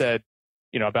Miranda said,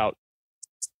 about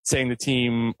saying the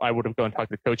team, I would have gone and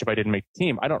talked to the coach if I didn't make the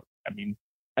team.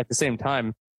 At the same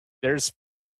time, there's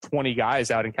 20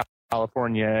 guys out in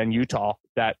California and Utah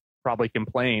that probably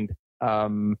complained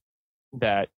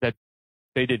that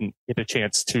they didn't get a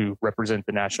chance to represent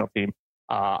the national team.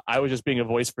 I was just being a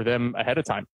voice for them ahead of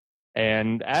time.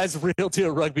 And as Real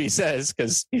Deal Rugby says,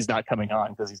 because he's not coming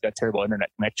on because he's got terrible internet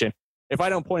connection, if I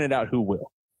don't point it out, who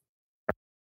will?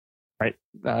 Right.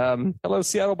 Hello,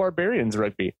 Seattle Barbarians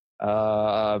Rugby.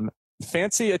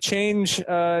 Fancy a change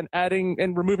adding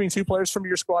and removing 2 players from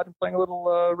your squad and playing a little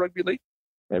rugby league?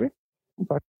 Maybe.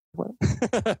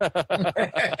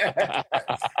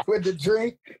 With the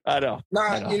drink? I know.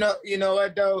 You know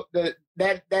what though?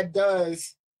 That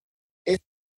does.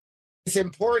 It's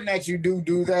important that you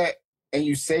do that and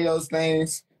you say those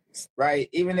things, right?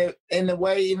 Even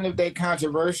if they're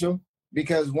controversial,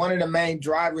 because one of the main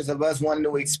drivers of us wanting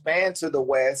to expand to the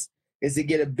West is to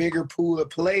get a bigger pool of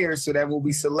players so that when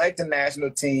we select a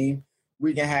national team,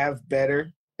 we can have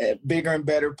bigger and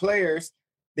better players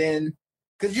than,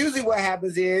 because usually what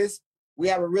happens is we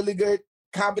have a really good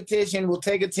competition. We'll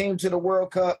take a team to the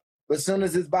World Cup, but as soon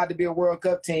as it's about to be a World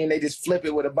Cup team, they just flip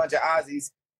it with a bunch of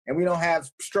Aussies, and we don't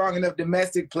have strong enough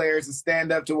domestic players to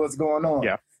stand up to what's going on.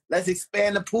 Yeah. Let's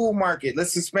expand the pool market.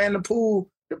 Let's expand the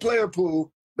player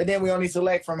pool, but then we only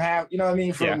select from half,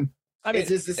 it's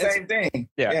just the same thing.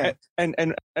 Yeah.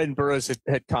 And Burroughs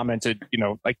had commented,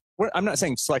 I'm not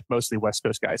saying select mostly West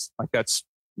Coast guys. Like that's,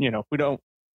 you don't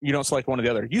select one or the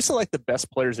other. You select the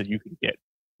best players that you can get,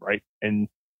 right? And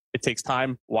it takes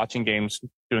time watching games,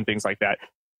 doing things like that.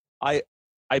 I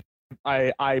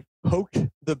poke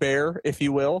the bear, if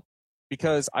you will,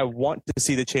 because I want to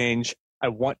see the change. I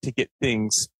want to get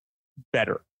things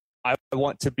better.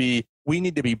 We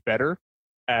need to be better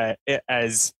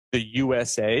as the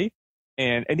USA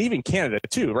and even Canada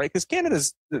too, right?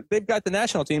 Because they've got the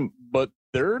national team, but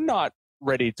they're not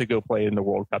ready to go play in the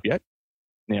World Cup yet.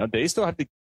 They still have to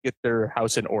get their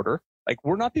house in order. Like,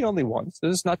 we're not the only ones.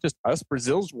 This is not just us.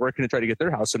 Brazil's working to try to get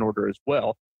their house in order as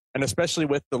well. And especially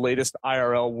with the latest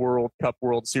IRL World Cup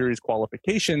World Series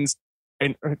qualifications.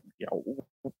 And,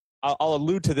 I'll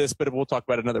allude to this, but we'll talk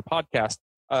about another podcast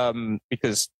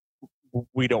because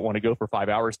we don't want to go for 5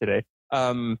 hours today.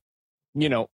 You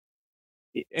know,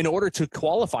 in order to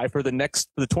qualify for the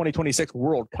 2026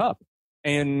 World Cup,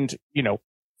 and you know,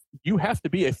 you have to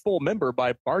be a full member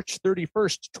by March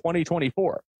 31st,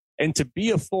 2024. And to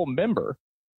be a full member,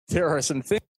 there are some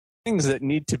things that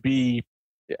need to be.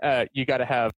 You got to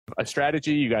have a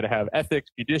strategy. You got to have ethics,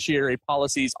 judiciary,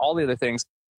 policies, all the other things.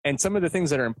 And some of the things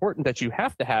that are important that you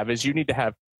have to have is you need to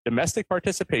have domestic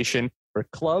participation for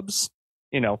clubs.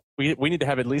 You know, we need to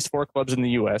have at least 4 clubs in the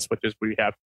U.S., which is we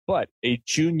have, but a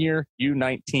junior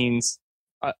U19s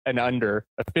and under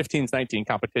a 15s, 19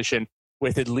 competition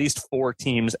with at least 4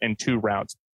 teams and 2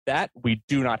 rounds. That we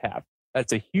do not have.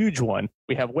 That's a huge one.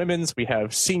 We have women's, we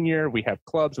have senior, we have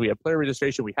clubs, we have player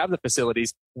registration, we have the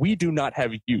facilities. We do not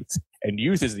have youth. And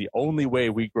youth is the only way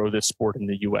we grow this sport in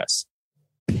the U.S.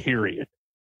 Period.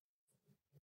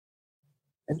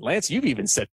 And Lance, you've even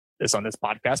said this on this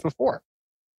podcast before.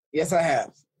 Yes, I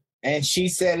have. And she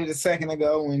said it a second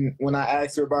ago when I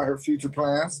asked her about her future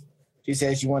plans. She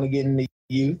said she wanted to get into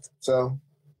youth. So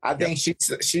I think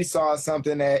she saw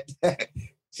something that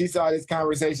she saw this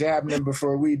conversation happening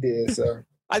before we did. So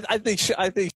I think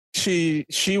she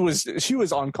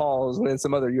was on calls with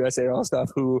some other USARL stuff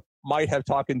who might have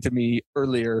talked to me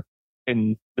earlier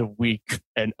in the week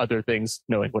and other things,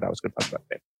 knowing what I was going to talk about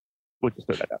today. We'll just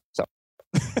put that out. So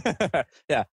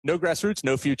yeah, no grassroots,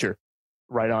 no future.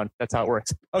 Right on. That's how it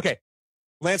works. Okay,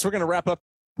 Lance, we're going to wrap up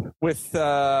with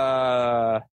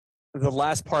the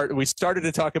last part. We started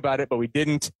to talk about it, but we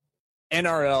didn't.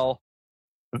 NRL,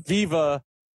 Viva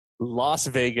Las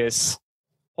Vegas.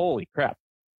 Holy crap.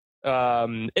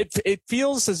 It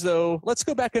feels as though, let's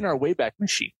go back in our Wayback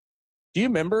Machine. Do you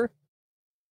remember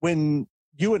when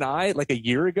you and I, like a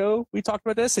year ago, we talked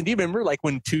about this? And do you remember like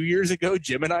when 2 years ago,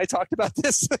 Jim and I talked about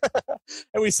this?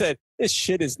 And we said, this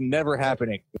shit is never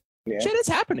happening. Yeah. Shit is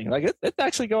happening. Like it's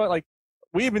actually going, like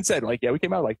we even said, like, yeah, we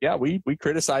came out like, yeah, we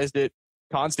criticized it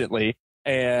constantly.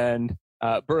 And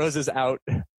Burroughs is out.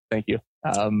 Thank you.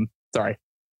 Sorry.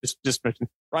 Just mention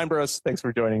Ryan Burroughs. Thanks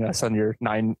for joining us on your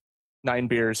nine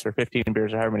beers or 15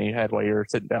 beers or however many you had while you were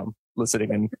sitting down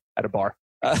listening at a bar.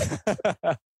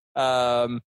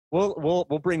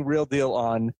 We'll bring Real Deal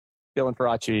on Dylan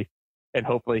Faraci, and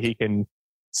hopefully he can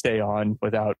stay on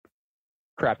without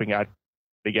crapping out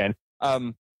again.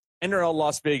 NRL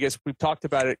Las Vegas, we've talked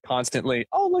about it constantly.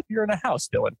 Oh, look, you're in a house,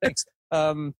 Dylan. Thanks.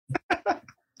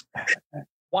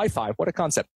 Wi-Fi, what a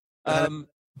concept. You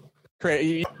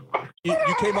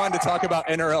came on to talk about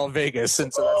NRL Vegas,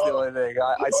 and so that's the only thing.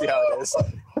 I see how it is.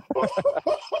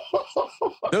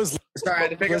 Those Sorry, I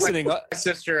had to pick up my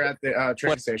sister at the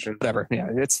train station. Whatever. Yeah,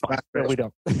 it's fine. We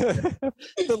don't.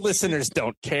 The listeners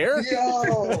don't care.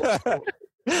 Yo,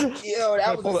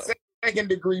 that was a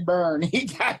second-degree burn. He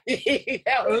got it.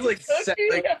 That was like,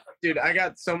 dude, I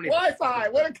got so many Wi-Fi.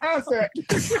 What a concept!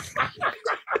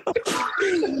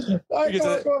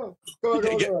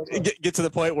 Get to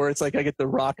the point where it's like I get the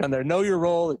Rock on there. Know your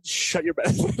role and shut your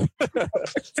mouth.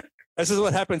 This is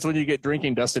what happens when you get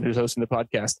drinking Dustin, who's hosting the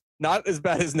podcast. Not as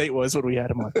bad as Nate was when we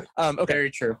had him on. Okay, very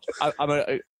true.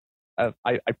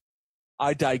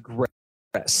 I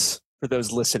digress for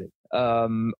those listening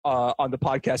on the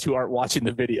podcast who aren't watching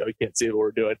the video. You can't see what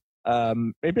we're doing.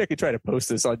 Maybe I could try to post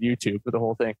this on YouTube for the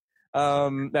whole thing.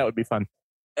 That would be fun.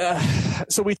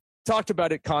 So we talked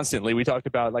about it constantly. We talked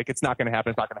about like it's not going to happen.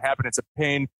 It's not going to happen. It's a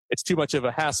pain. It's too much of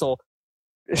a hassle.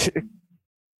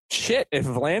 Shit, if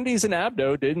Vlandis and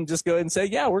Abdo didn't just go ahead and say,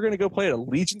 yeah, we're going to go play at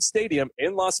Allegiant Stadium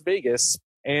in Las Vegas,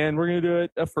 and we're going to do it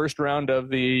a first round of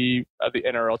the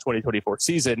NRL 2024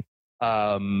 season,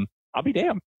 I'll be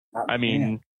damned. I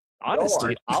mean,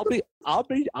 honestly, I'll be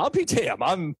damned.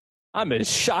 I'm as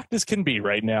shocked as can be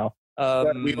right now.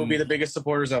 We will be the biggest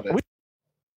supporters of it.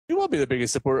 We will be the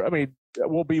biggest supporter. I mean,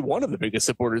 we'll be one of the biggest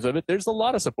supporters of it. There's a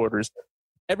lot of supporters.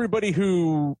 Everybody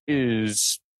who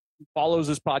follows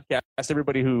this podcast,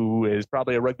 everybody who is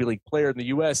probably a rugby league player in the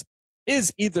U.S.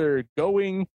 is either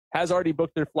going, has already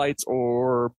booked their flights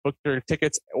or booked their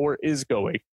tickets, or is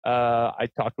going. I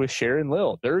talked with Sharon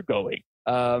Lill. They're going.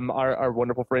 Our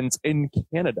wonderful friends in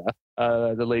Canada,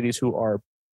 the ladies who are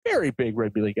very big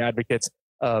rugby league advocates.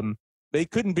 They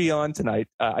couldn't be on tonight.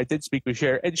 I did speak with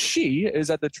Cher, and she is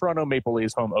at the Toronto Maple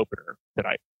Leafs home opener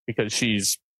tonight because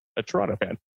she's a Toronto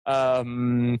fan.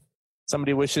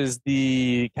 Somebody wishes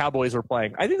the Cowboys were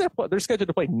playing. I think they're scheduled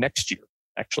to play next year.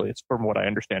 Actually, it's from what I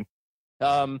understand.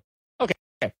 Okay,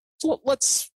 so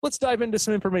let's dive into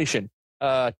some information.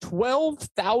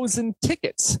 12,000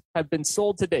 tickets have been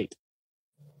sold to date.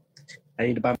 I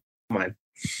need to buy mine.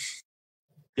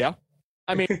 Yeah.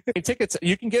 I mean, tickets,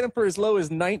 you can get them for as low as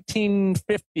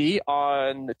 $19.50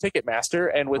 on the Ticketmaster,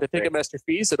 and with the Ticketmaster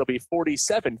fees, it'll be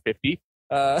 $47.50.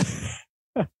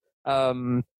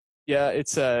 Yeah,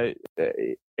 it's a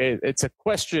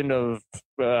question of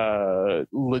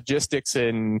logistics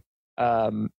and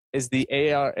is the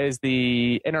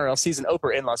NRL season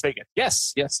over in Las Vegas?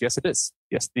 Yes, it is.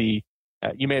 Yes, you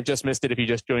may have just missed it if you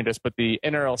just joined us, but the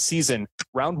NRL season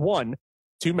round 1,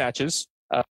 2 matches.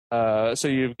 So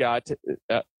you've got,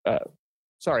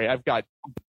 I've got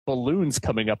balloons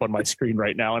coming up on my screen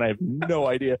right now, and I have no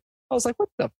idea. I was like, what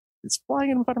the? It's flying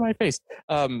in front of my face.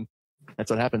 That's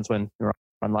what happens when you're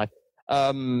on live.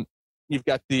 You've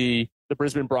got the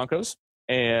Brisbane Broncos,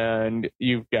 and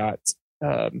you've got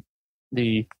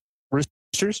the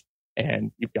Roosters,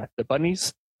 and you've got the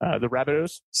Bunnies, the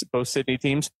Rabbitohs, both Sydney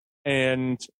teams,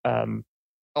 and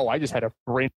I just had a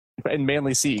brain, and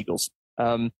Manly Sea Eagles.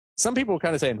 Some people were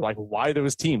kind of saying, like, why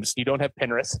those teams? You don't have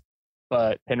Penrith,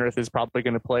 but Penrith is probably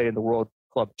going to play in the World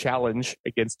Club Challenge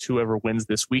against whoever wins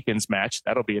this weekend's match.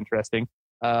 That'll be interesting.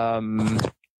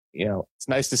 It's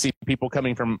nice to see people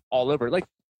coming from all over. Like,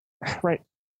 right.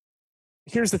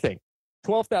 Here's the thing.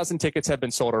 12,000 tickets have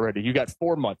been sold already. You got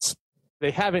 4 months.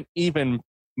 They haven't even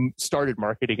started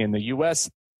marketing in the U.S.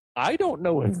 I don't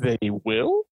know if they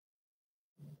will.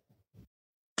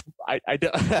 I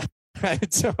don't, I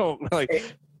don't like.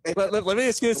 Let me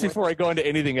ask you this before I go into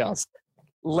anything else.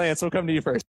 Lance, we'll come to you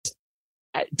first.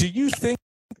 Do you think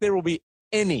there will be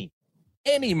any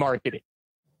marketing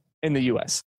in the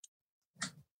U.S.?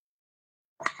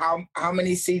 How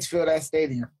many seats fill that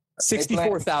stadium?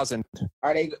 64,000.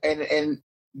 Are they and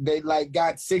they like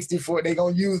got 64? They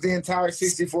gonna use the entire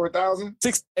 64,000?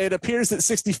 It appears that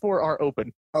 64 are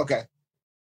open. Okay.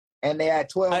 And they had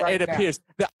 12 right it now. appears.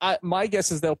 My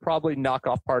guess is they'll probably knock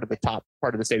off part of the top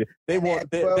part of the stadium. They will.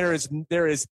 There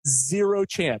is zero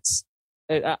chance.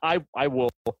 I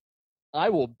will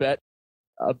bet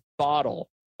a bottle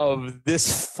of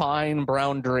this fine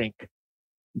brown drink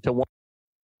to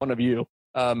one of you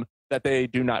that they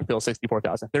do not fill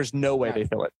 64,000. There's no way they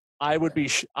fill it. I would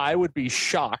be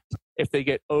shocked if they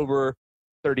get over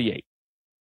 38.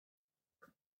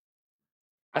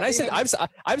 And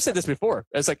I've said this before.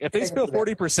 It's like if they fill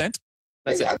 40%,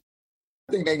 that's it. I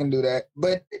think they can do that,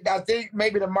 but I think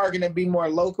maybe the marketing be more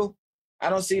local. I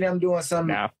don't see them doing some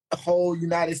whole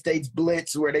United States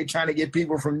blitz where they trying to get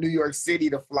people from New York City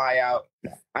to fly out.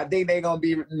 I think they're gonna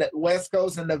be West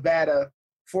Coast and Nevada.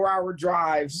 4-hour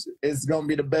drives is gonna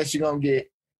be the best you're gonna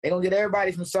get. They're gonna get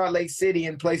everybody from Salt Lake City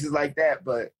and places like that,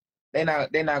 but they're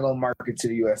not gonna market to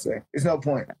the USA. There's no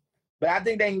point. But I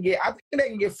think they can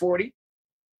get 40.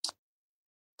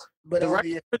 But the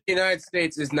record for the United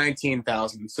States is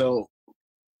 19,000. So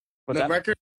the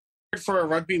record for a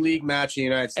rugby league match in the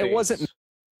United States. It wasn't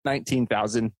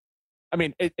 19,000. I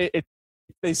mean, it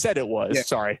they said it was. Yeah.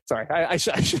 Sorry. I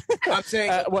should. I'm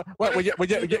saying.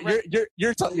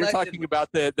 You're talking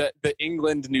about the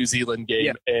England New Zealand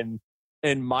game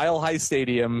in Mile High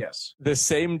Stadium. Yes. The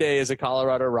same day as a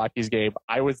Colorado Rockies game.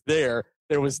 I was there.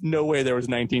 There was no way there was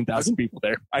 19,000 people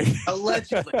there.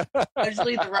 Allegedly,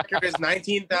 the record is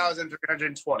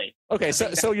 19,320. Okay,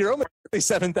 so you're only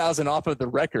 7,000 off of the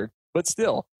record, but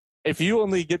still, if you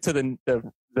only get to the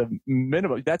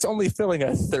minimum, that's only filling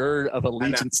a third of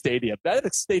Allegiant Stadium.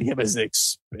 That stadium is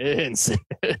expensive.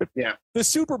 Yeah. The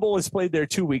Super Bowl is played there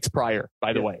 2 weeks prior,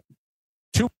 by the way.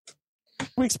 2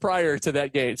 weeks prior to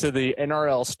that game, to the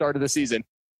NRL start of the season,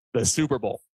 the Super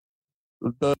Bowl.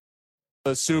 The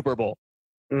Super Bowl.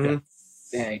 Mm-hmm.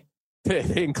 Dang.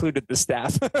 They included the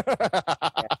staff.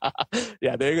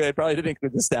 Yeah, they probably didn't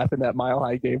include the staff in that Mile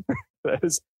High game. That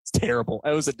was terrible.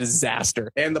 It was a disaster.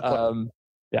 And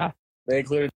yeah, they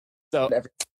included. So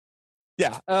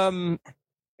yeah.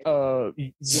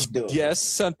 Yes,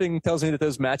 something tells me that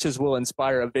those matches will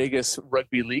inspire a Vegas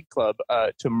rugby league club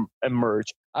to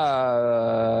emerge.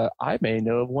 I may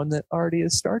know of one that already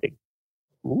is starting.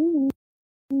 Ooh.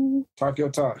 Talk your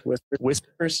talk.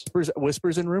 Whispers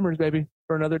and rumors, baby,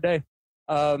 for another day.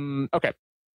 Okay,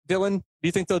 Dylan, do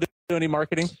you think they'll do any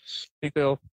marketing? Think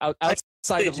they'll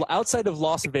outside of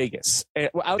Las Vegas,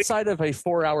 outside of a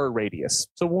 4-hour radius?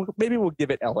 So maybe we'll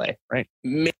give it LA, right?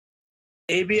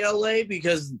 Maybe LA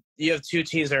because you have 2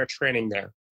 teams that are training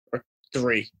there, or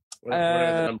 3.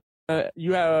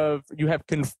 You have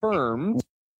confirmed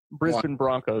Brisbane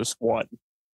Broncos 1.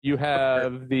 You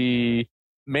have the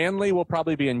Manly will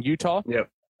probably be in Utah. Yep.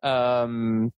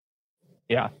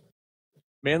 Yeah.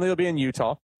 Manly will be in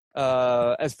Utah.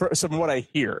 As for from what I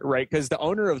hear, right? Because the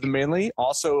owner of the Manly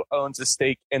also owns a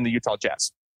stake in the Utah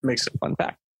Jazz. Makes a fun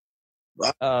fact.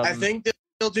 I think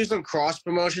they'll do some cross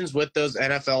promotions with those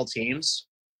NFL teams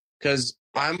because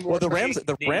Well, the Rams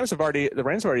have already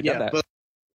done that. But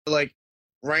like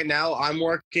right now, I'm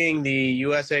working the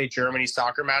USA Germany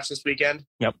soccer match this weekend.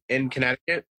 Yep. In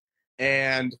Connecticut,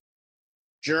 and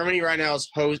Germany right now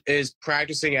is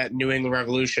practicing at New England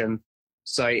Revolution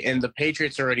site, and the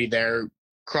Patriots are already there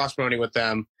cross promoting with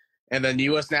them, and then the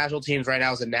U.S. national teams right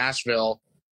now is in Nashville,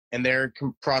 and they're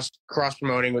cross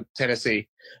promoting with Tennessee.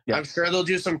 Yep. I'm sure they'll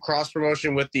do some cross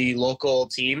promotion with the local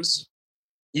teams.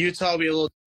 Utah will be a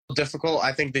little difficult.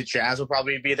 I think the Jazz will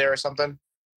probably be there or something.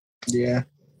 Yeah.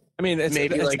 I mean, it's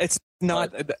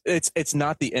not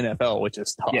the NFL, which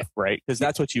is tough, right? Because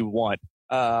that's what you want.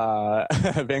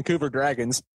 Vancouver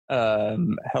Dragons.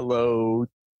 Hello,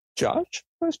 Josh?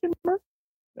 Question mark.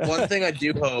 One thing I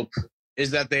do hope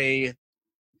is that they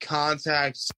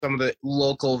contact some of the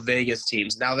local Vegas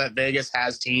teams. Now that Vegas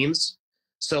has teams,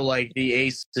 so like the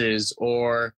Aces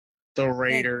or the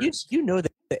Raiders. You know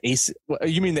that the Aces.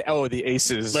 You mean the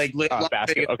Aces? Like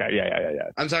basketball? Okay, yeah.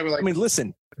 I'm talking about. I mean,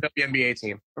 listen, WNBA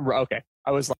team. Okay,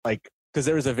 I was like, because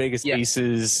there was a Vegas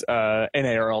Aces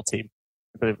NARL team.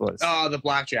 But it was the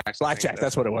Blackjacks.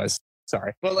 That's what it was.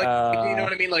 Sorry, but like you know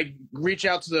what I mean. Like, reach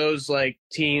out to those like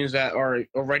teams that are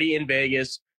already in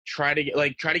Vegas. Try to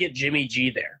get Jimmy G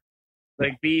there.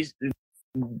 Like, be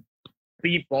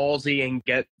ballsy and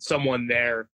get someone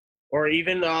there, or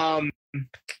even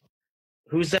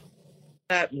who's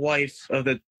that wife of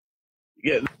the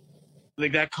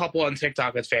like that couple on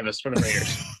TikTok that's famous for the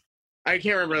Raiders. I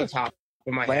can't remember the top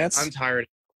of my head. I'm tired.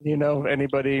 You know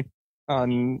anybody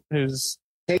on who's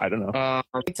I don't know.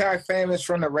 TikTok famous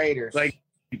from the Raiders. Like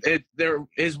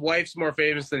his wife's more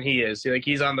famous than he is. Like,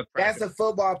 he's on the. That's a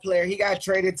football player. He got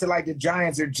traded to like the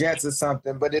Giants or Jets or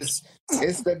something. But it's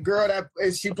the girl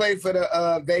she played for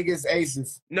the Vegas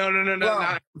Aces. No,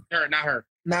 not her.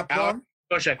 Not Plum?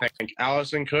 Kush, I think.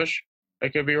 Allison Kush. I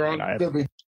could be wrong. I have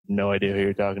no idea who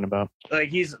you're talking about. Like,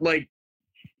 he's a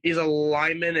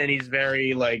lineman, and he's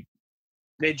very like.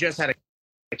 They just had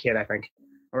a kid, I think.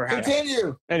 Or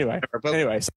continue. Anyway,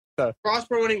 so cross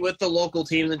promoting with the local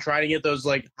teams and trying to get those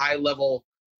like high level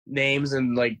names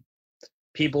and like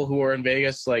people who are in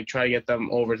Vegas, like try to get them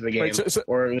over to the game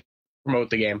or promote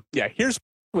the game. Yeah, here's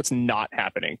what's not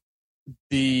happening.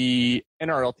 The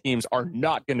NRL teams are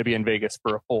not going to be in Vegas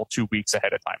for a full 2 weeks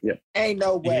ahead of time. Yeah. Ain't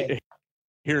no way.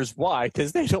 Here's why,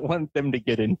 because they don't want them to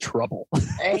get in trouble.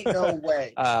 Ain't no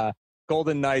way.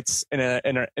 Golden Knights and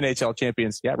NHL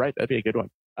champions. Yeah, right. That'd be a good one.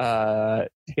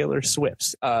 Taylor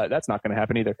Swift's. That's not going to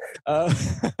happen either.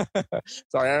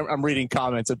 Sorry, I'm reading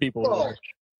comments of people.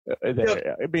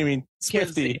 I mean,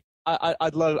 Swifty.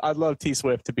 I'd love T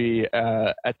Swift to be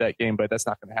at that game, but that's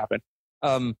not going to happen.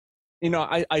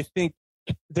 I think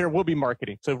there will be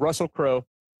marketing. So Russell Crowe,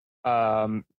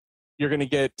 you're going to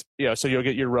get, so you'll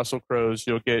get your Russell Crowes,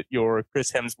 you'll get your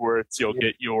Chris Hemsworths, you'll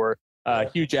get your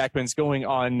Hugh Jackmans going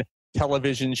on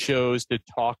television shows to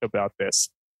talk about this.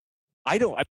 I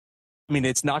mean,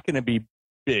 it's not going to be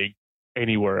big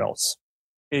anywhere else.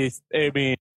 I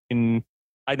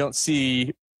don't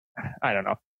see, I don't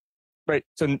know. Right.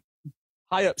 So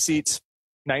high up seats,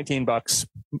 $19.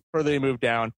 Further they move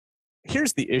down.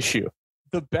 Here's the issue.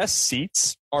 The best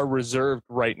seats are reserved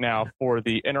right now for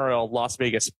the NRL Las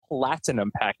Vegas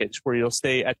Platinum package, where you'll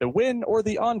stay at the Win or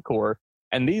the Encore.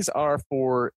 And these are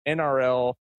for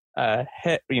NRL,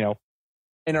 NRL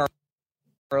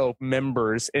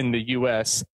members in the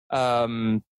U.S.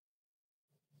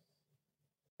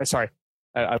 Sorry,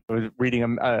 I was reading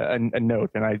a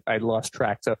note and I lost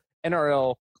track. So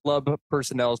NRL club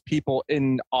personnel, people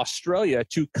in Australia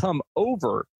to come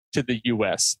over to the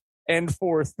U.S. And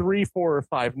for 3, 4, or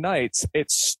 5 nights, it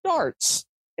starts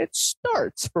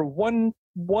for one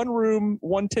room,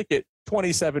 one ticket,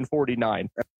 $27.49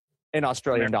 in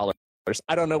Australian dollars.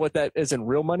 I don't know what that is in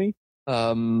real money,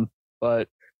 but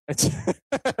it's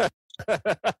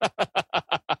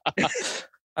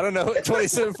I don't know,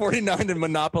 $27.49 in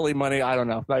Monopoly money. I don't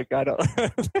know. Like, I don't.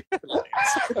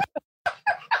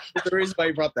 The reason why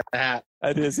you brought that hat.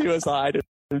 That is, he was hiding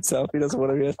himself. He doesn't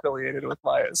want to be affiliated with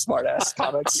my smart ass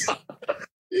comments.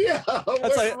 Yeah,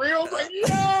 what's like, real? Like,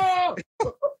 yeah.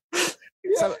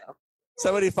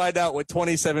 Somebody find out what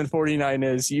 $27.49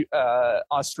 is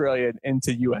Australian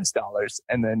into US dollars,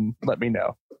 and then let me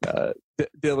know.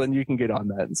 Dylan, you can get on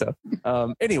that. And so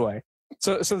anyway,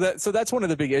 so that's one of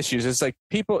the big issues. It's like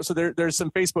people. So there's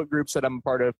some Facebook groups that I'm a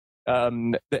part of.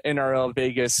 The NRL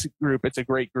Vegas group. It's a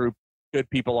great group. Good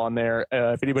people on there.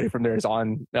 If anybody from there is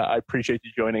on, I appreciate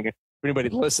you joining. If anybody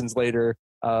listens later,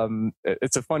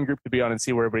 it's a fun group to be on and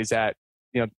see where everybody's at.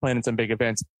 Planning some big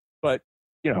events. But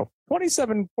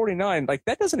 $27.49, like,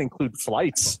 that doesn't include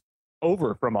flights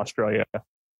over from Australia.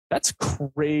 That's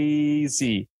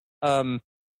crazy.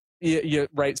 Yeah,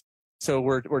 right. So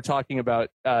we're talking about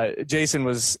Jason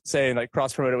was saying like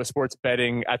cross promoted with sports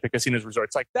betting at the casinos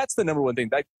resorts. Like that's the number one thing.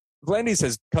 That Glandys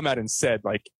has come out and said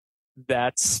like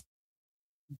that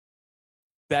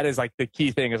is like the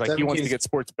key thing is like he wants to get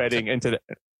sports betting into the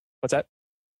what's that?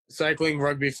 Cycling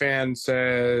Rugby fan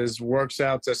says works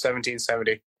out to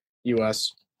 1770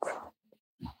 US.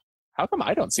 How come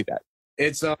I don't see that?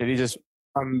 It's Did he just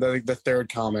the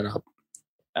third comment up?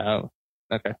 Oh,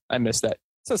 okay. I missed that.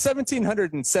 So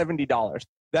 $1,770.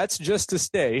 That's just to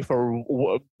stay for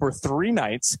 3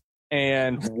 nights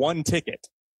and 1 ticket.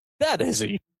 That is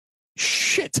a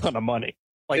shit ton of money.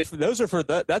 Like those are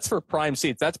that's for prime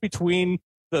seats. That's between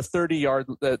the 30-yard,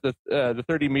 the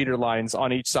 30-meter lines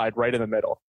on each side, right in the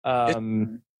middle.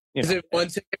 Is it 1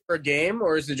 ticket per game,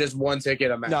 or is it just 1 ticket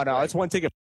a match? No, it's 1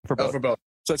 ticket for both. Oh, for both.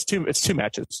 So it's two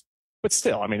matches. But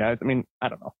still, I mean, I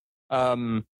don't know.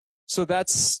 So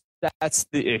that's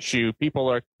the issue. People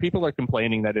are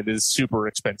complaining that it is super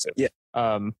expensive. Yeah.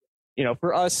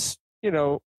 For us,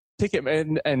 ticket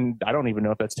and I don't even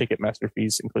know if that's Ticketmaster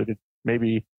fees included.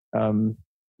 Maybe you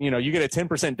get a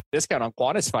 10% discount on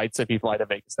Qantas fights if you fly to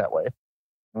Vegas that way.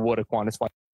 What a Qantas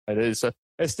flight is. So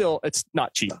it's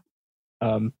not cheap.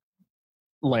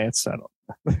 Lance, I don't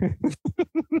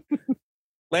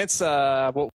Lance,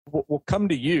 we'll come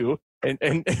to you and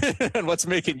and what's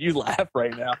making you laugh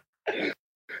right now?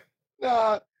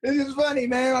 No, this is funny,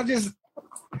 man. I'm just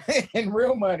in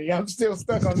real money. I'm still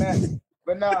stuck on that.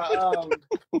 But no,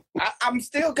 I'm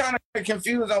still kind of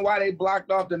confused on why they blocked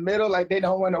off the middle. Like they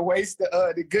don't want to waste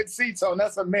the good seats on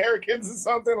us Americans or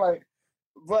something. Like,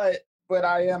 but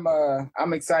I am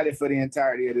I'm excited for the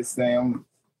entirety of this thing.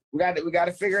 We got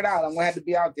to figure it out. I'm gonna have to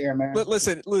be out there, man.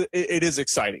 Listen, it is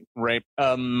exciting, right?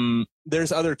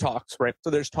 There's other talks, right? So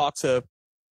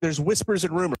there's whispers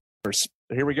and rumors.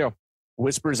 Here we go.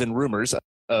 Whispers and rumors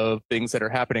of things that are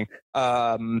happening.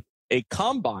 A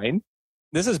combine.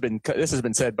 This has been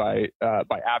said by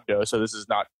Abdo. So this is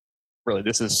not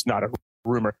a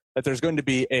rumor that there's going to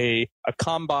be a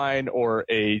combine or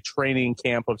a training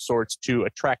camp of sorts to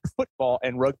attract football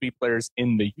and rugby players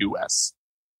in the U.S.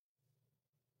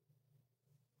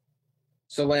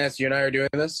 So Lance, you and I are doing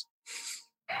this.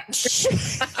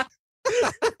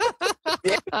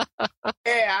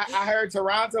 Yeah, I heard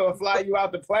Toronto will fly you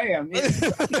out to play him.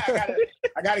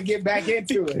 I gotta get back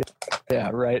into it. Yeah,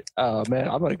 right. Oh man,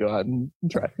 I'm gonna go out and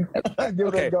try.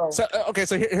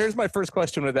 So here's my first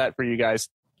question with that for you guys.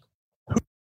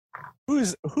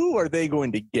 Who are they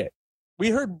going to get? We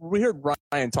heard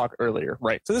Ryan talk earlier,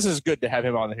 right? So this is good to have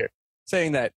him on here,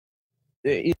 saying that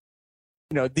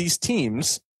these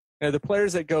teams, the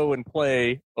players that go and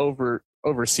play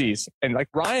overseas, and like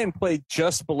Ryan played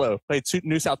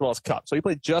New South Wales Cup, so he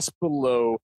played just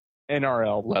below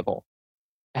NRL level.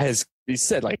 As he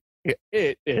said, like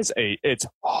it's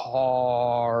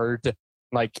hard,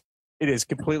 like it is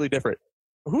completely different.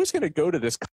 Who's going to go to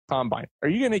this combine? Are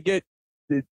you going to get?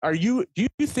 Do you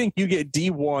think you get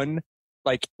D1?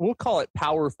 Like we'll call it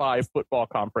Power 5 football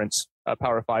conference.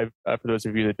 Power 5, for those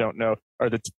of you that don't know, are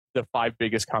the 5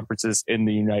 biggest conferences in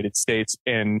the United States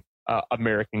in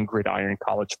American gridiron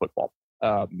college football.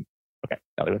 Okay,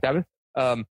 now that happened.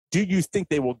 Do you think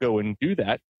they will go and do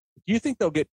that? Do you think they'll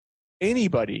get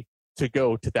anybody to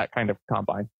go to that kind of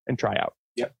combine and try out?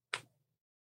 Yep.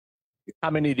 How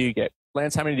many do you get?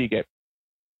 Lance, how many do you get?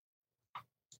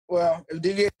 Well,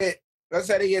 let's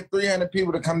say they get 300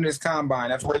 people to come to this combine.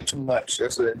 That's way too much.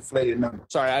 That's an inflated number.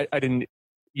 Sorry, I didn't.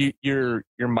 Your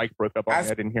mic broke up on me.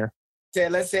 I didn't hear.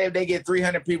 Let's say if they get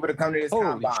 300 people to come to this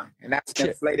combine, and that's an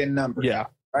inflated number. Yeah.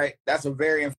 Right? That's a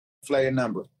very inflated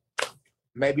number.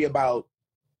 Maybe about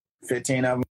 15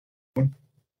 of them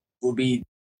will be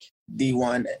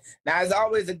D1. Now, there's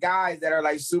always the guys that are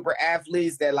like super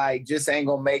athletes that like just ain't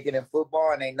going to make it in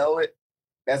football and they know it.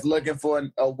 That's looking for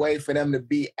a way for them to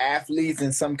be athletes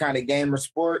in some kind of game or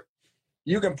sport.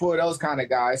 You can pull those kind of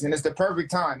guys, and it's the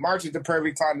perfect time. March is the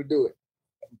perfect time to do it.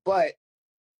 But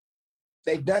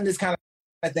they've done this kind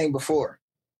of thing before,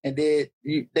 and they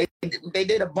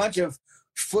did a bunch of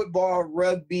football,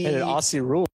 rugby, and Aussie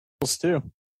rules too.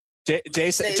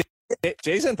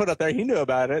 Jason put up there; he knew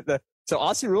about it. So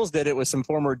Aussie rules did it with some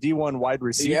former D1 wide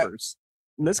receivers.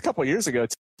 Yep. This a couple years ago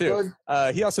too.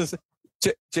 He also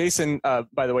Jason.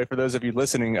 By the way, for those of you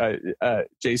listening,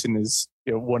 Jason is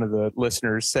one of the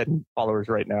listeners and followers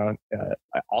right now.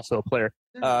 Also a player.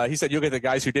 He said you'll get the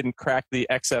guys who didn't crack the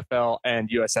XFL and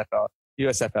USFL.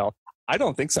 I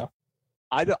don't think so.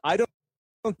 I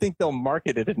don't think they'll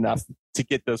market it enough to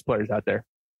get those players out there.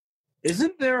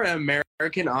 Isn't there an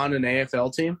American on an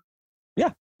AFL team?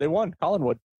 Yeah, they won.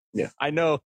 Collinwood. Yeah, I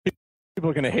know. people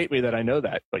are going to hate me that I know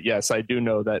that, but yes, I do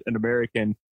know that an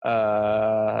American,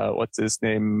 what's his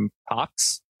name?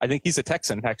 Cox. I think he's a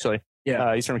Texan, actually.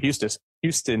 Yeah. He's from Houston.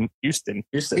 Houston.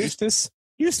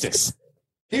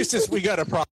 We got a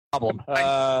problem.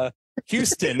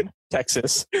 Houston,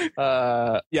 Texas.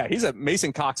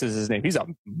 Mason Cox is his name. He's a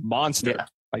monster. Yeah.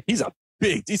 Like he's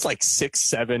like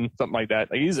 6'7", something like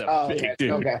that. Like he's a big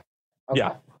dude. Okay.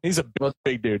 Yeah, he's a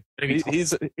big dude.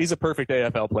 He's a perfect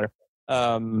AFL player.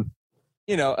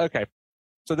 Okay.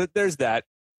 So there's that.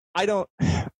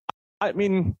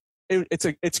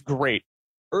 It's great.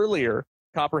 Earlier,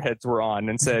 Copperheads were on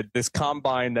and said this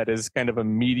combine that is kind of a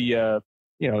media,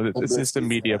 this is a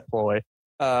media ploy,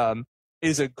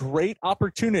 is a great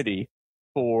opportunity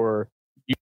for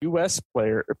U.S.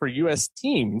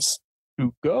 teams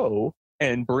to go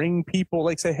and bring people,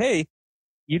 like say, hey,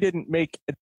 you didn't make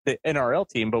the NRL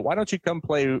team, but why don't you come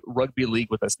play rugby league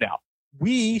with us now?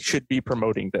 We should be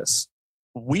promoting this.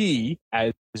 We,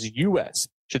 as U.S.,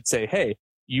 should say, hey,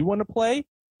 you want to play?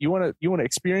 You want to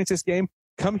experience this game?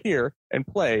 Come here and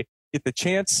play. Get the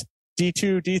chance.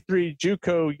 D2, D3,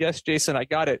 JUCO. Yes, Jason, I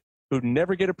got it. Who'd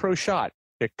never get a pro shot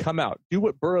to come out. Do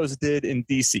what Burroughs did in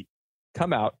DC.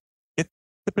 Come out. Get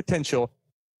the potential.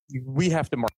 We have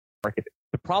to market it.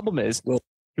 The problem is,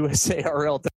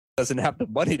 USARL doesn't have the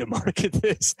money to market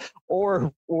this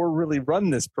or really run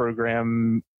this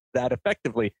program that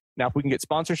effectively. Now, if we can get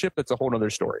sponsorship, that's a whole other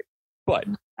story. But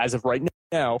as of right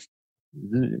now,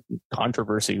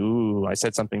 controversy. Ooh, I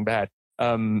said something bad.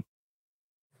 I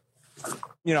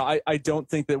don't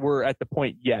think that we're at the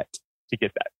point yet to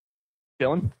get that.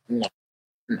 Dylan? No.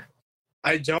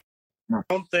 I don't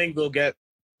think we'll get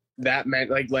that many,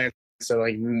 like Lance. So,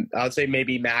 like, I would say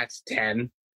maybe max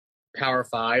 10, Power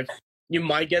 5. You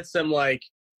might get some, like,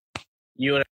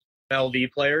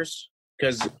 UNLV players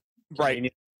because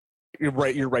right. You're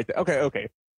right. Okay.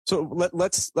 So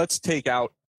let's take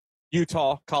out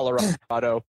Utah,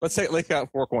 Colorado. Let's take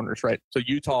out four corners, right? So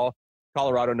Utah,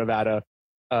 Colorado, Nevada,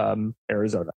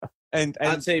 Arizona, and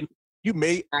I'd say you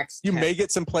may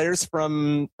get some players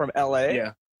from LA.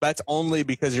 Yeah, that's only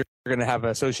because you're going to have an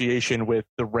association with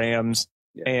the Rams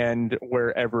and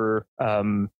wherever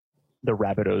the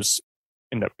Rabbitohs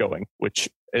end up going, which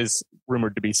is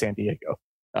rumored to be San Diego,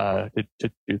 to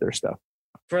do their stuff.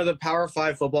 For the Power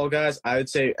 5 football guys, I would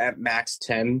say at max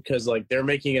 10 because like they're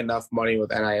making enough money with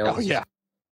NIL. Oh yeah,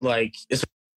 like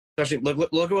especially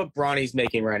look at what Bronny's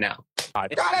making right now.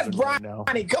 God, that's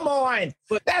Bronny. Come on,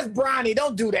 but that's Bronny.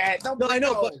 Don't do that. No, I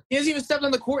know, but he hasn't even stepped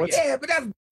on the court yet. Yeah, but that's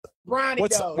Bronny.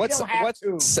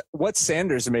 What's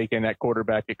Sanders making at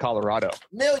quarterback at Colorado?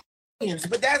 Millions,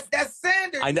 but that's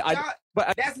Sanders. I know. I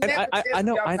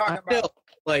know,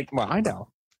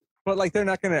 but like they're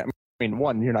not gonna. I mean,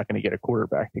 one, you're not going to get a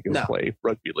quarterback to go play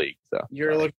rugby league. So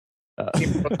you're looking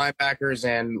for linebackers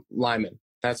and linemen.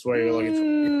 That's what you're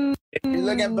looking for. You're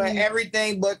looking for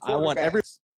everything but quarterbacks. I want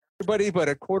everybody but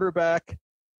a quarterback,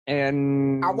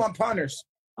 and I want punters.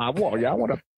 Punters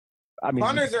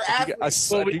are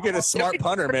athletes. You get a smart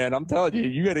punter, man. I'm telling you,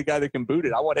 you get a guy that can boot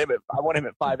it. I want him at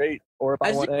 5'8", or if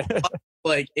I want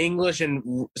like English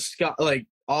and like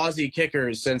Aussie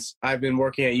kickers since I've been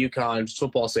working at UConn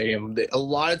football stadium. A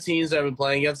lot of teams that have been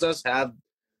playing against us have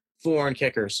foreign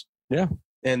kickers. Yeah.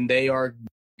 And they are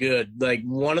good. Like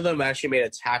one of them actually made a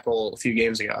tackle a few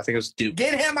games ago. I think it was Duke.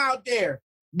 Get him out there.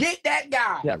 Get that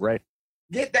guy. Yeah, right.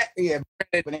 Get that. Yeah.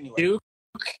 But anyway. Duke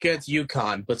gets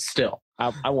UConn, but still.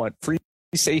 I want free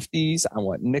safeties. I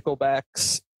want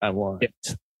nickelbacks. I want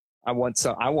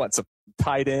some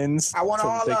tight ends. I want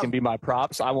all of them. They can be my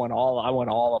props. I want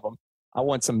all of them. I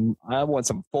want some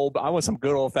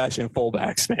good old fashioned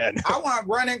fullbacks, man. I want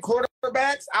running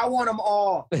quarterbacks. I want them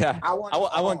all. Yeah. I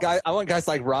want guys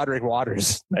like Roderick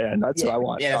Waters, man. That's what I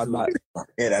want. Yeah,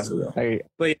 that's real.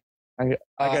 I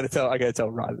gotta tell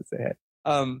Rod to say it.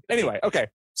 Anyway, okay.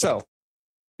 So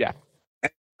yeah.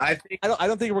 I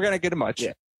don't think we're gonna get much.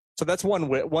 Yeah. So that's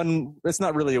one. It's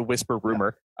not really a whisper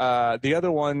rumor. The other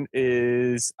one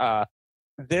is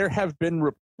there have been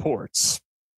reports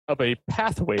of a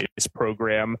Pathways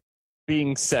program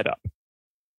being set up.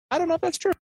 I don't know if that's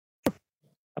true.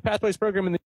 A Pathways program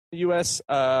in the U.S.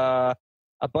 A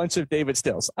bunch of David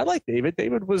Stills. I like David.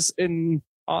 David was in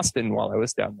Austin while I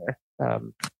was down there.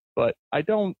 But I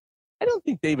don't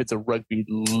think David's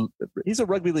he's a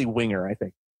rugby league winger, I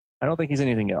think. I don't think he's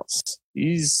anything else.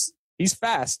 He's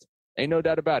fast. Ain't no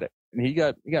doubt about it. And he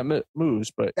got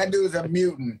moves, but that dude's a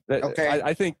mutant. Okay.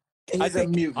 I think a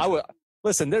mutant. I would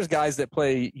listen, there's guys that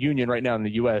play union right now in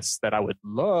the US that I would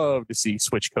love to see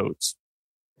switch codes.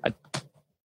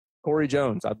 Corey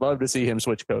Jones, I'd love to see him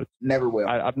switch codes. Never will.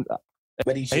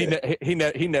 But he should.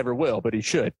 He never will, but he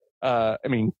should. I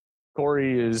mean,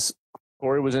 Corey was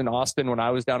in Austin when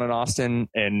I was down in Austin,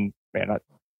 and man,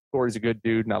 Corey's a good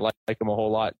dude, and I like him a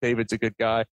whole lot. David's a good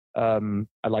guy.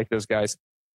 I like those guys.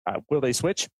 Will they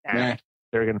switch? Yeah.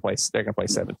 They're going to play 7.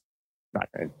 Not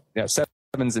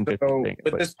sevens and 15. So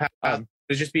with this path,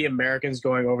 there's just be Americans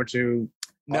going over to.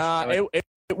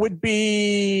 It would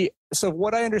be. So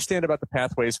what I understand about the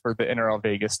pathways for the NRL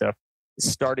Vegas stuff,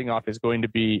 starting off is going to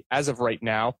be, as of right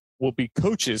now, will be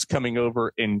coaches coming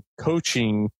over and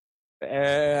coaching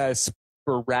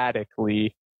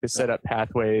sporadically to set up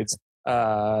pathways.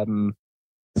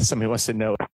 Somebody wants to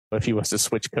know if he wants to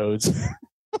switch codes.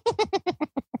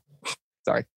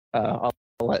 Sorry, I'll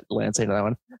let Lance answer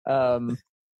that one.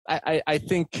 I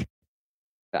think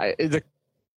the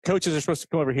coaches are supposed to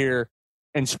come over here,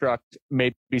 instruct,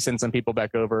 maybe send some people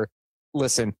back over.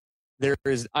 Listen,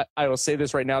 I will say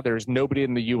this right now, there's nobody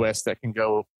in the U.S. that can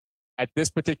go at this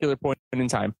particular point in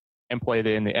time and play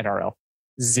in the NRL.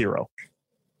 0.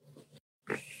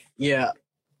 Yeah.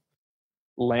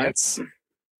 Lance?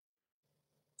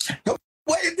 What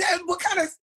kind of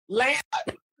Lance?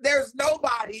 There's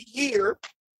nobody here.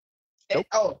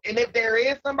 Nope. And if there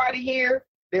is somebody here,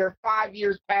 they're 5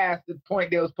 years past the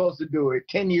point they were supposed to do it,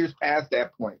 10 years past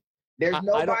that point. There's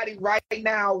nobody right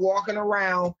now walking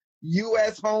around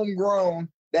U.S. homegrown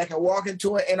that can walk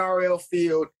into an NRL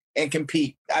field and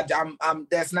compete.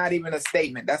 That's not even a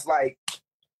statement. That's like,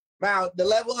 wow, the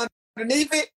level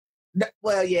underneath it,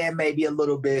 well, yeah, maybe a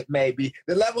little bit, maybe.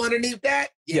 The level underneath that,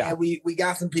 yeah. we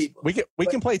got some people. We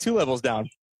can play 2 levels down.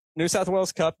 New South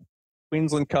Wales Cup,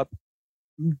 Queensland Cup,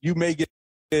 you may get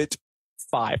it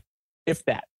 5, if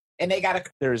that. And they got to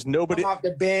there's nobody come off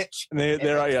the bench. They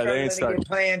ain't starting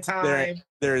playing time.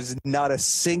 There is not a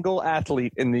single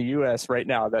athlete in the U.S. right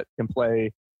now that can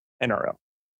play NRL.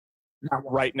 Not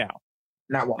one. Right now.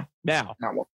 Not one. Now.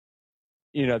 Not one.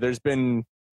 You know, there's been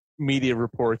media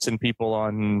reports and people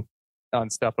on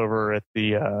stuff over at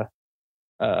the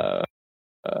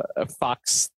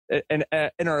Fox and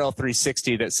NRL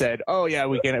 360 that said, "Oh yeah,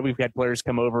 we've had players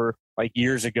come over like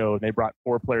years ago, and they brought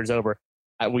 4 players over."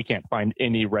 We can't find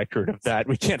any record of that.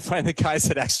 We can't find the guys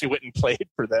that actually went and played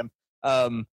for them.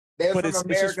 They're from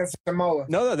American Samoa.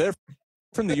 No, they're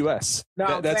from the U.S.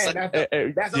 No, that's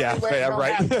yeah,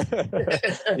 right.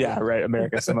 Yeah, right.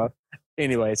 American Samoa.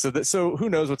 Anyway, so who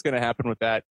knows what's going to happen with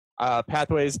that?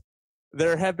 Pathways.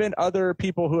 There have been other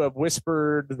people who have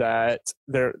whispered that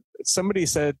somebody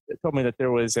told me that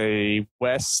there was that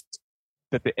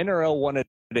the NRL wanted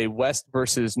a West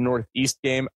versus Northeast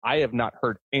game. I have not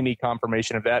heard any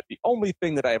confirmation of that. The only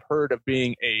thing that I have heard of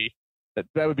being that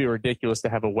would be ridiculous to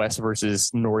have a West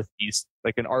versus Northeast,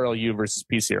 like an RLU versus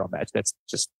PCRL match. That's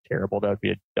just terrible. That would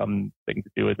be a dumb thing to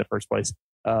do in the first place,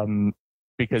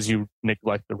 because you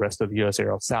neglect the rest of the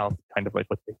USARL South, kind of like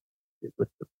what they did with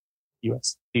the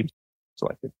US teams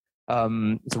selected.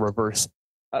 It's a reverse.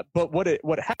 But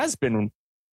what has been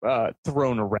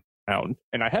thrown around,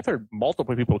 and I have heard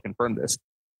multiple people confirm this,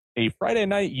 a Friday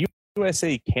night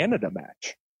USA Canada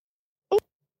match.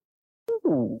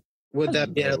 Ooh. Would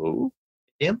that be at a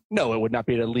stadium? No, it would not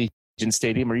be at a Legion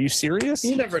Stadium. Are you serious?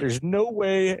 There's no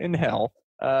way in hell.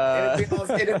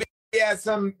 It'd be at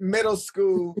some middle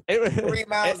school 3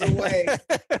 miles away.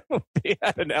 It would be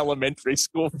at an elementary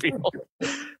school field.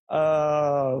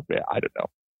 Yeah, I don't know.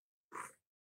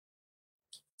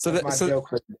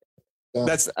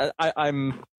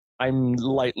 I'm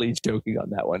lightly joking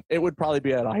on that one. It would probably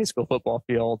be at a high school football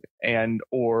field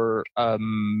or a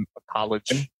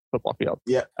college football field.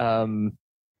 Yeah. I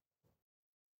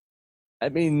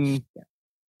mean,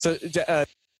 so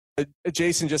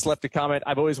Jason just left a comment.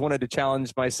 I've always wanted to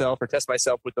challenge myself or test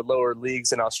myself with the lower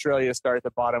leagues in Australia. Start at the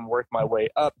bottom, work my way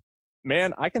up.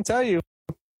 Man, I can tell you,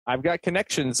 I've got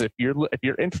connections. If you're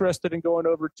interested in going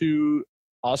over to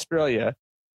Australia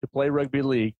to play rugby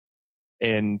league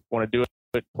and want to do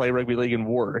it, play rugby league in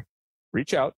Warwick,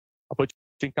 reach out. I'll put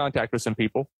you in contact with some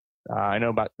people. I know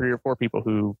about 3 or 4 people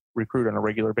who recruit on a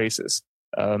regular basis.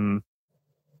 We'll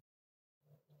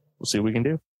see what we can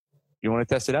do. If you want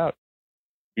to test it out,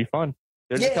 it'd be fun.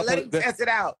 Let them test it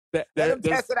out.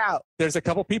 Test it out. There's a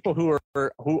couple people who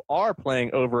are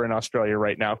playing over in Australia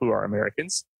right now who are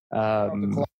Americans.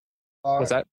 What's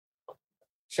that?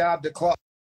 Shout out to Clark.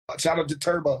 Shout out to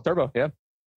Turbo. Turbo, yeah.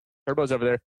 Turbo's over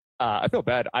there. I feel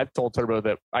bad. I've told Turbo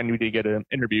that I need to get an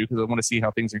interview because I want to see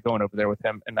how things are going over there with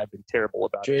him, and I've been terrible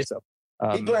about it. So,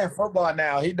 he's playing football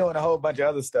now. He's doing a whole bunch of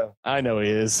other stuff. I know he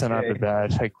is, and I've been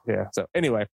bad. So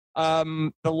anyway,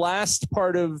 the last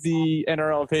part of the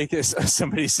NRL Vegas,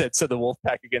 somebody said, so the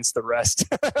Wolfpack against the rest.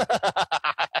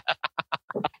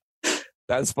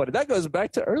 That's funny. That goes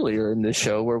back to earlier in this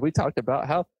show where we talked about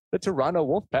how the Toronto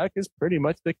Wolfpack is pretty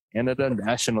much the Canada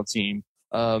national team.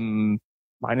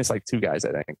 Minus like 2 guys,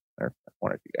 I think, or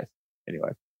 1 or 2 guys.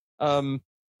 Anyway, the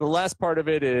last part of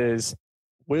it is,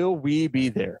 will we be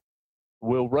there?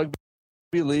 Will Rugby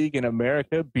League in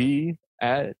America be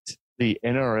at the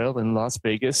NRL in Las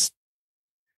Vegas?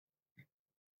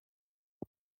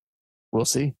 We'll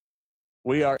see.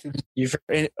 We are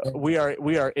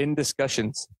in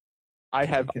discussions. I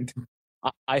have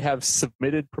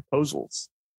submitted proposals.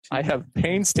 I have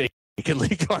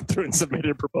painstakingly gone through and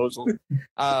submitted proposals.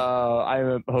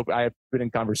 I have been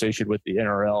in conversation with the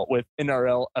NRL,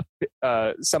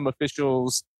 some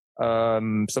officials,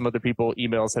 some other people.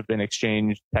 Emails have been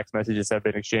exchanged, text messages have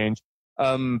been exchanged.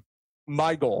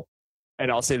 My goal, and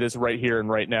I'll say this right here and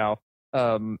right now,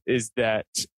 is that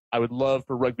I would love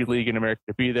for Rugby League in America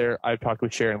to be there. I've talked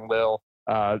with Sharon Lill.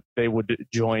 They would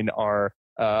join our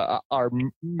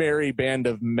merry band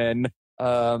of men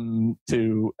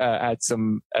to add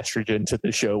some estrogen to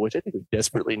the show, which I think we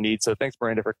desperately need. So thanks,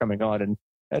 Miranda, for coming on and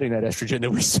adding that estrogen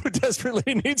that we so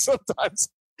desperately need sometimes.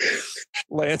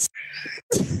 Lance,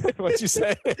 what'd you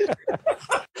say?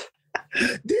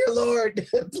 Dear Lord,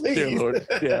 please. Dear Lord.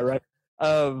 Yeah, right.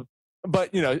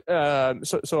 But,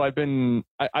 so I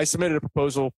submitted a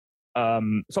proposal. So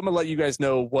I'm going to let you guys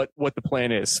know what the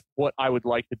plan is, what I would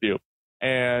like to do.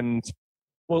 And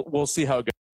we'll see how it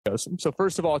goes. So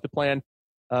first of all, the plan,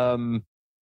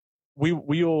 we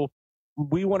want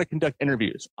to conduct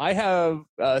interviews. We have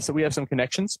some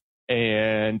connections,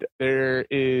 and I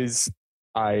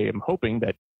am hoping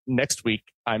that next week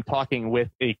I'm talking with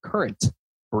a current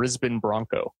Brisbane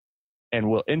Bronco, and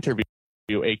we'll interview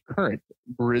a current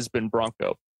Brisbane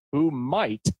Bronco who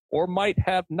might or might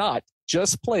have not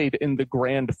just played in the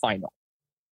grand final.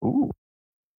 Ooh.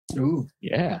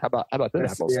 Yeah. How about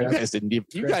that, apples? Yeah. You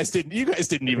guys didn't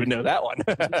even know that one.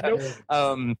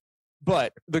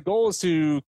 But the goal is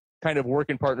to kind of work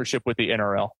in partnership with the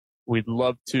NRL. We'd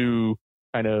love to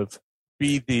kind of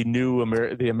be the new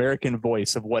the American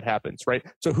voice of what happens, right?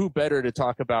 So who better to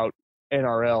talk about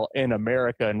NRL in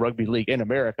America and Rugby League in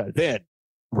America than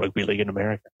Rugby League in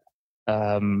America?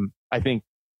 I think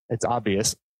it's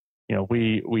obvious.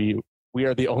 We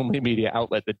are the only media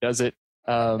outlet that does it.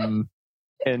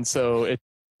 And so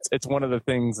it's one of the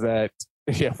things that,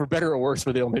 yeah, for better or worse,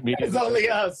 we're the only media. It's only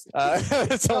us.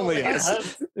 It's only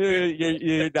us.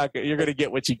 You're going to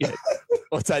get what you get.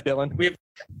 What's that, Dylan? We have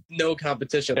no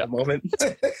competition at the moment.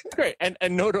 Great. And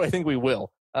nor do I think we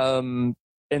will. And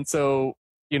so,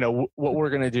 what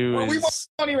we're going to do is... We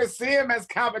won't even see him as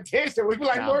competition. We'd be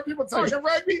like, more people talking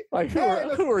rugby? Like, who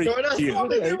are you?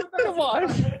 Come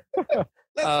on.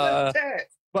 Let's chat.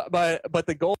 But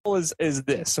the goal is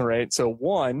this, all right? So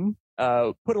one,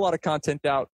 put a lot of content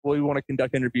out. We want to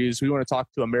conduct interviews. We want to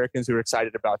talk to Americans who are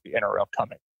excited about the NRL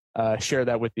coming. Share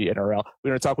that with the NRL. We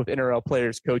want to talk with NRL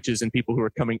players, coaches, and people who are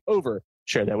coming over.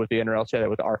 Share that with the NRL. Share that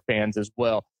with our fans as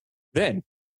well. Then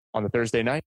on the Thursday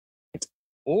night,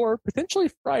 or potentially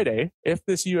Friday, if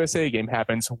this USA game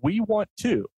happens, we want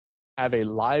to have a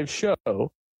live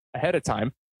show ahead of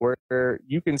time where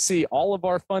you can see all of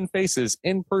our fun faces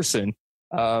in person,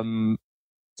 to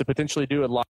potentially do a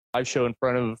live show in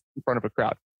front of a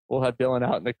crowd. We'll have Dylan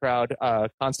out in the crowd,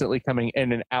 constantly coming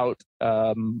in and out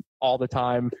all the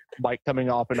time, Mike coming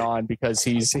off and on because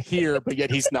he's here, but yet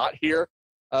he's not here.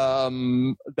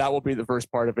 That will be the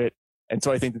first part of it. And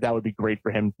so I think that would be great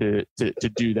for him to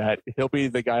do that. He'll be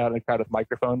the guy on the crowd with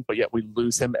microphone, but yet we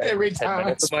lose him every 10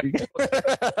 minutes.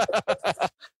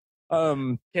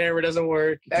 Camera doesn't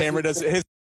work. His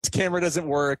camera doesn't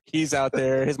work. He's out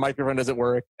there. His microphone doesn't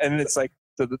work, and it's like,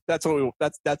 so that's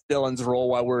Dylan's role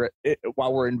while we're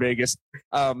in Vegas.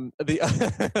 The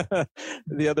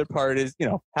other part is,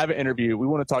 have an interview. We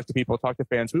want to talk to people, talk to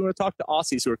fans. We want to talk to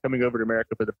Aussies who are coming over to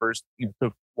America for the first,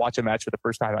 to watch a match for the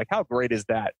first time. Like, how great is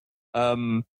that?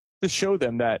 To show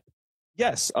them that,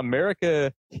 yes,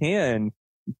 America can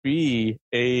be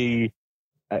a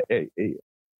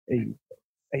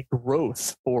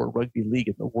growth for rugby league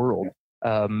in the world.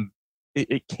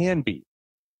 It can be.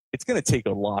 It's going to take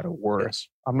a lot of work. Yes.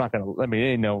 I'm not going to. We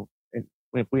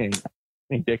ain't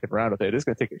dicking around with it. It's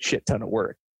going to take a shit ton of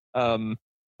work.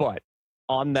 But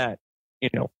on that,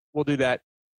 we'll do that,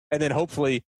 and then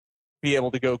hopefully be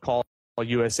able to go call a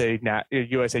USA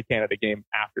Canada game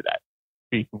after that.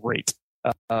 Be great.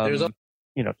 There's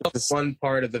one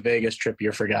part of the Vegas trip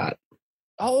you forgot.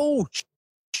 Oh,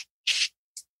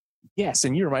 yes,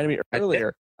 and you reminded me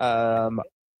earlier.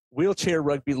 Wheelchair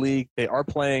Rugby League. They are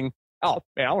playing. Oh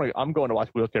man, I'm going to watch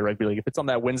Wheelchair Rugby League. If it's on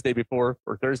that Wednesday before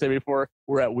or Thursday before,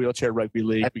 we're at Wheelchair Rugby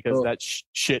League because that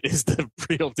shit is the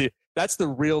real deal. That's the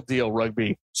real deal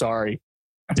rugby. Sorry,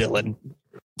 Dylan.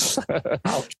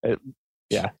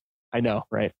 Yeah, I know,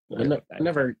 right? I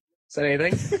never said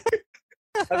anything.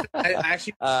 I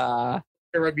actually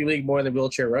rugby league more than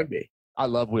wheelchair rugby. I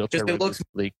love wheelchair rugby. It looks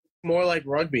league more like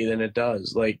rugby than it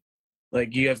does. Like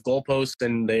you have goalposts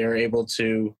and they are able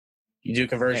to do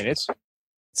conversions.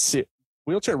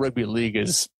 Wheelchair rugby league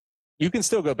is. You can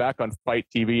still go back on Fight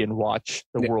TV and watch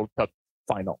the World Cup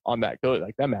final on that. Go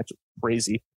like that match was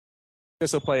crazy.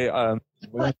 This will play.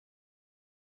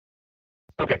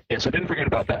 Okay, yeah, so didn't forget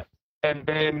about that. And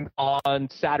then on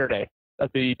Saturday,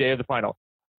 at the day of the final,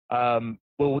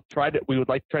 we would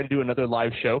like to try to do another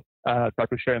live show.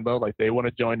 Talk with Sharon Lowe, like they want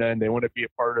to join in, they want to be a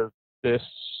part of this.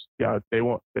 Yeah,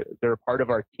 they're a part of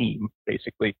our team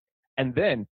basically. And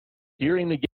then during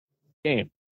the game,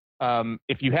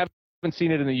 if you haven't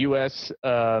seen it in the U.S.,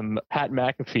 Pat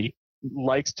McAfee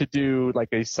likes to do like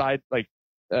a side, like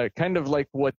kind of like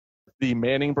what the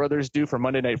Manning brothers do for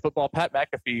Monday Night Football. Pat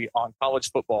McAfee on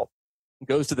college football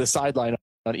goes to the sideline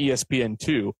on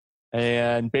ESPN2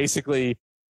 and basically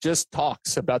just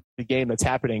talks about the game that's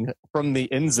happening from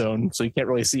the end zone. So you can't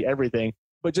really see everything,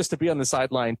 but just to be on the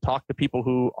sideline, talk to people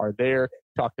who are there,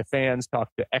 talk to fans, talk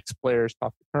to ex-players,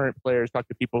 talk to current players, talk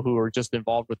to people who are just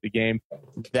involved with the game.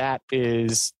 That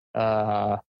is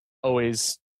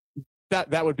always,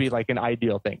 that would be like an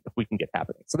ideal thing if we can get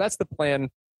happening. So that's the plan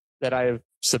that I have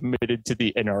submitted to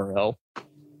the NRL.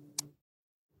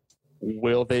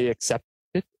 Will they accept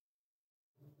it?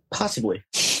 Possibly.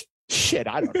 Shit,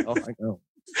 I don't know. I know.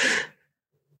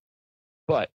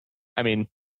 But I mean,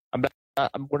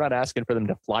 we're not asking for them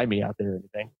to fly me out there or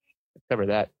anything. Cover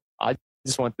that. I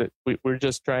just want that. We're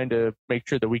just trying to make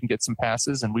sure that we can get some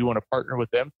passes, and we want to partner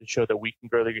with them to show that we can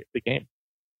grow the game.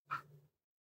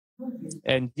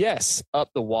 And yes, up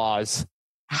the Waz.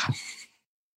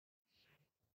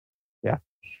 Yeah.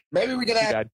 Maybe we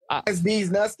can ask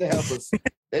These Nuts to help us.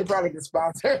 They probably can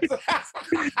sponsor us.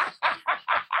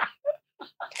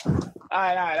 All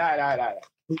right.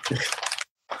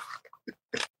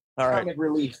 All right. Comic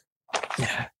relief.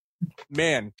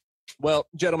 Man. Well,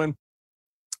 gentlemen,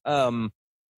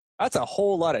 that's a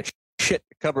whole lot of shit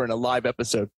to cover in a live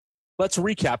episode. Let's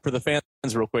recap for the fans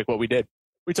real quick what we did.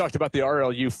 We talked about the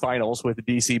RLU finals with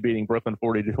DC beating Brooklyn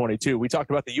 40-22. We talked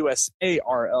about the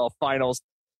USARL finals.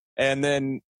 And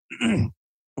then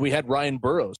we had Ryan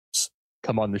Burroughs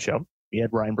come on the show. We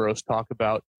had Ryan Burroughs talk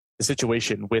about the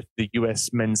situation with the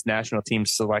U.S. men's national team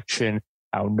selection,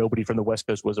 how nobody from the West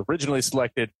Coast was originally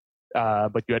selected,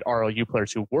 but you had RLU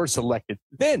players who were selected,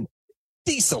 then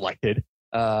deselected.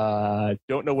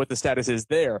 Don't know what the status is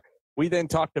there. We then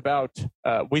talked about,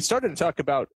 we started to talk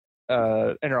about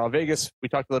NRL Vegas. We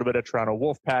talked a little bit of Toronto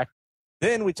Wolfpack.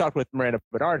 Then we talked with Miranda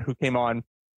Bernard, who came on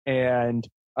and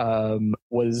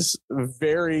was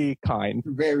very kind.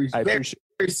 Very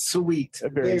sweet.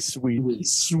 Very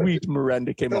sweet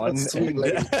Miranda came on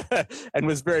and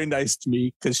was very nice to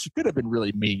me because she could have been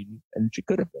really mean and she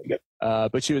could have been.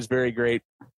 But she was very great.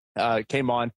 Came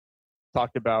on,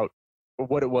 talked about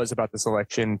what it was about the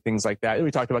selection, things like that. And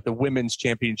we talked about the women's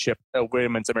championship,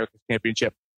 women's American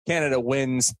championship. Canada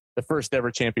wins the first ever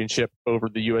championship over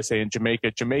the USA and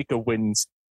Jamaica. Jamaica wins.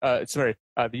 The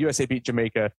USA beat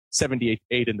Jamaica 78-8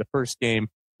 in the first game,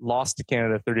 lost to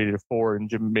Canada 30-4, and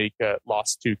Jamaica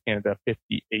lost to Canada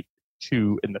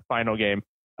 58-2 in the final game.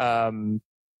 And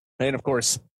of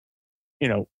course, you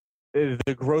know,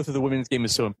 the growth of the women's game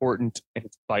is so important and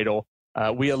it's vital.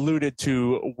 We alluded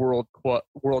to World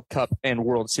Cup and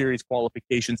World Series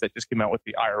qualifications that just came out with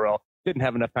the IRL. Didn't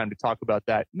have enough time to talk about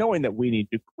that, knowing that we need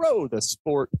to grow the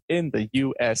sport in the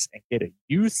U.S. and get a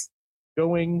youth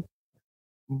going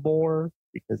more,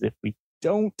 because if we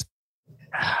don't,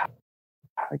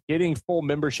 getting full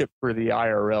membership for the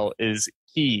IRL is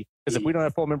key. Because if we don't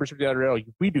have full membership for the IRL,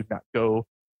 we do not go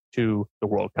to the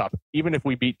World Cup, even if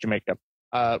we beat Jamaica.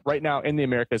 Right now in the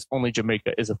Americas, only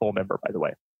Jamaica is a full member, by the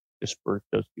way, just for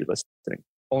those of you listening.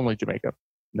 Only Jamaica,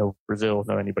 no Brazil,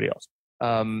 no anybody else.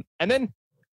 And then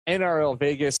NRL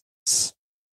Vegas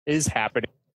is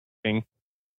happening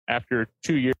after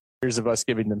 2 years of us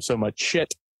giving them so much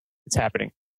shit. It's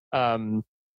happening.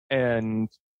 And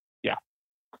yeah.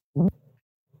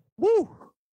 Woo!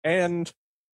 And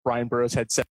Brian Burroughs had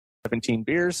 17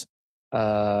 beers.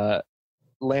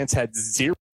 Lance had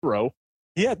 0.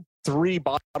 He had 3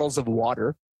 bottles of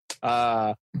water.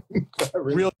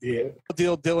 Real deal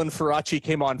Dylan Faraci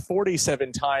came on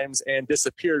 47 times and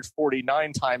disappeared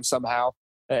 49 times somehow.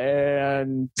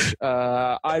 And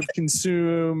I've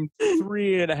consumed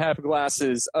 3.5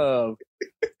 glasses of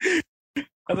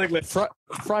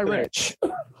Fry Rich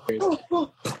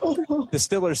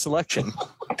Distiller Selection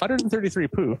 133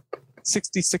 proof.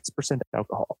 66%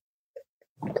 alcohol.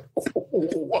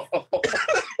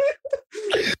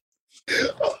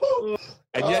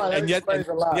 And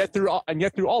yet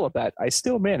through all of that, I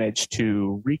still managed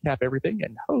to recap everything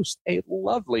and host a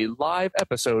lovely live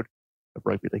episode of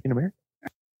Rugby League in America.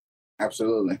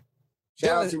 Absolutely.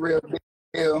 Shout out to Real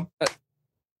Deal.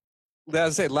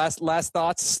 As I say, last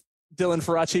thoughts, Dylan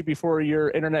Faraci, before your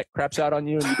internet craps out on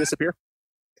you and you disappear.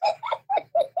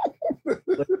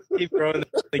 Let's keep growing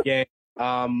the game,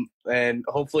 and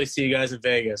hopefully see you guys in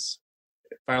Vegas,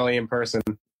 finally in person.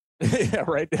 Yeah,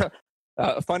 right.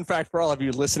 Fun fact for all of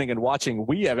you listening and watching: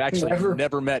 we have actually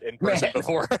never met in person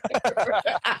before.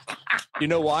 You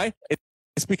know why?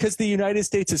 It's because the United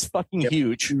States is fucking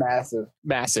huge, massive.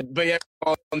 But yeah, we're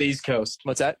all on the East Coast.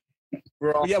 What's that?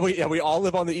 We all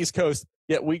live on the East Coast.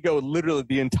 Yet we go literally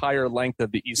the entire length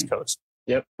of the East Coast.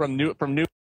 Yep. From New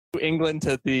England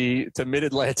to Mid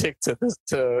Atlantic to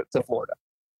Florida.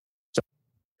 So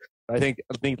I think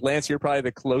Lance, you're probably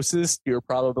the closest. Where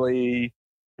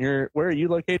are you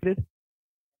located?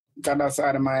 Right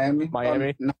outside of Miami.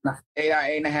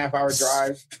 8.5 hour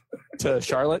drive to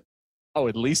Charlotte. Oh,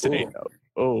 at least an 8.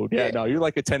 Oh yeah, no, you're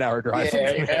like a 10-hour drive.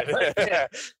 Yeah.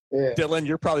 Dylan,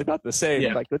 you're probably about the same.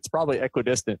 Yeah. Like it's probably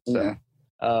equidistant. So.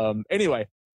 Yeah. Anyway,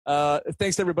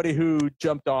 thanks to everybody who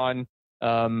jumped on.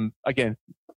 Again,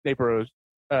 Nate Burrows.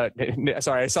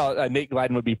 Sorry, I saw Nate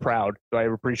Gladden would be proud, so I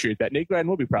appreciate that. Nate Gladden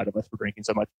will be proud of us for drinking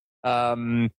so much.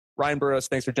 Ryan Burrows,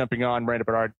 thanks for jumping on. Miranda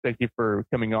Bernard, thank you for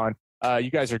coming on.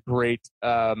 You guys are great.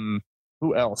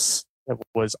 Who else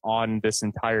was on this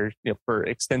entire for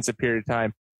extensive period of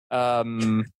time?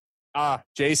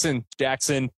 Jason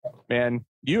Jackson, man,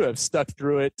 you have stuck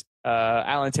through it.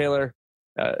 Alan Taylor,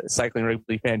 cycling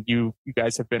Rugby fan, you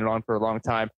guys have been on for a long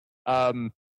time.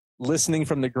 Listening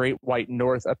from the Great White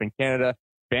North up in Canada,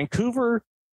 Vancouver,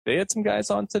 they had some guys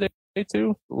on today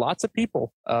too. Lots of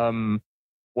people.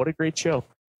 What a great show.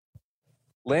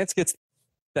 Lance gets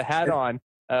the hat on.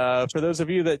 For those of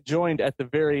you that joined at the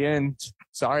very end,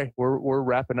 sorry, we're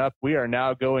wrapping up. We are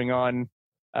now going on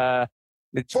 4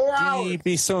 hours.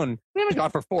 Bison. We haven't gone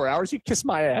for 4 hours. You kiss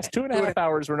my ass. 2.5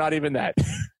 hours. We're not even that.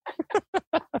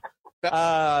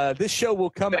 This show will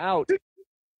come out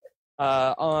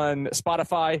on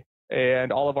Spotify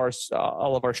and all of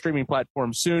our streaming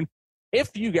platforms soon.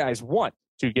 If you guys want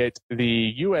to get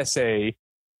the USA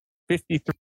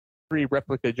 53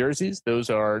 replica jerseys, those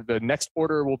are the next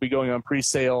order will be going on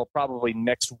pre-sale probably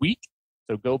next week.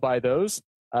 So go buy those.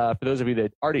 For those of you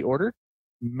that already ordered,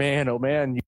 man, oh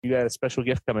man, you got a special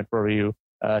gift coming for you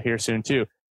here soon too.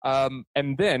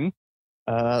 And then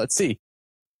let's see,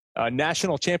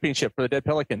 national championship for the Dead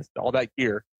Pelicans, all that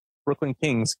gear. Brooklyn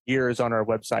Kings gear is on our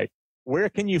website. Where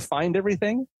can you find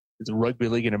everything? It's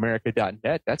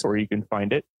rugbyleagueinamerica.net. That's where you can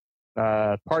find it.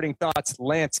 Parting thoughts,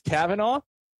 Lance Kavanaugh.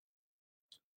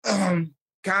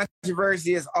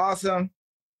 Controversy is awesome.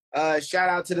 Shout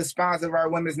out to the sponsor of our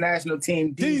women's national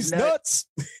team, These Nuts.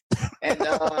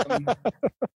 And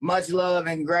much love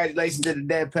and congratulations to the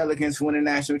Dead Pelicans for winning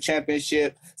the national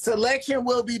championship. Selection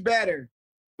will be better,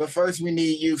 but first we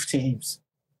need youth teams.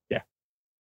 Yeah,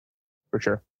 for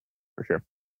sure.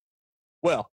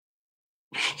 Well,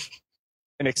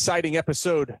 an exciting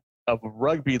episode of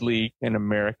Rugby League in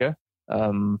America.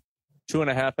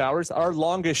 2.5 hours, our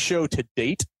longest show to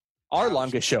date. Our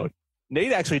longest show.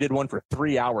 Nate actually did one for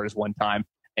 3 hours one time,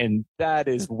 and that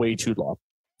is way too long.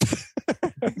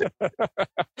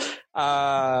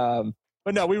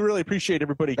 But no, we really appreciate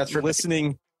everybody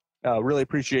listening. Really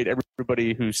appreciate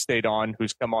everybody who stayed on,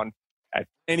 who's come on at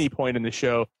any point in the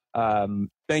show.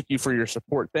 Thank you for your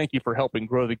support. Thank you for helping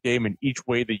grow the game in each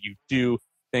way that you do.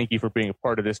 Thank you for being a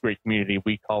part of this great community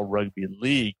we call Rugby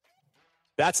League.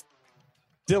 That's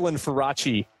Dylan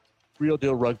Faraci, Real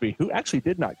Deal Rugby, who actually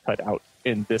did not cut out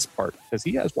in this part because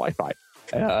he has Wi-Fi.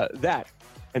 That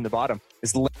in the bottom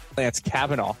is Lance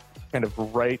Kavanaugh, kind of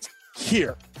right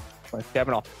here. Lance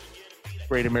Kavanaugh,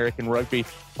 Great American Rugby.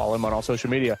 Follow him on all social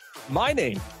media. My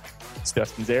name is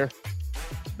Dustin Zare,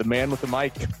 the man with the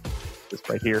mic, just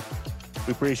right here.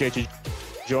 We appreciate you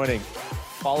joining.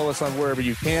 Follow us on wherever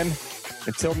you can.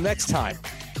 Until next time,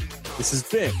 this has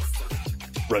been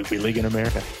Rugby League in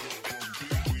America.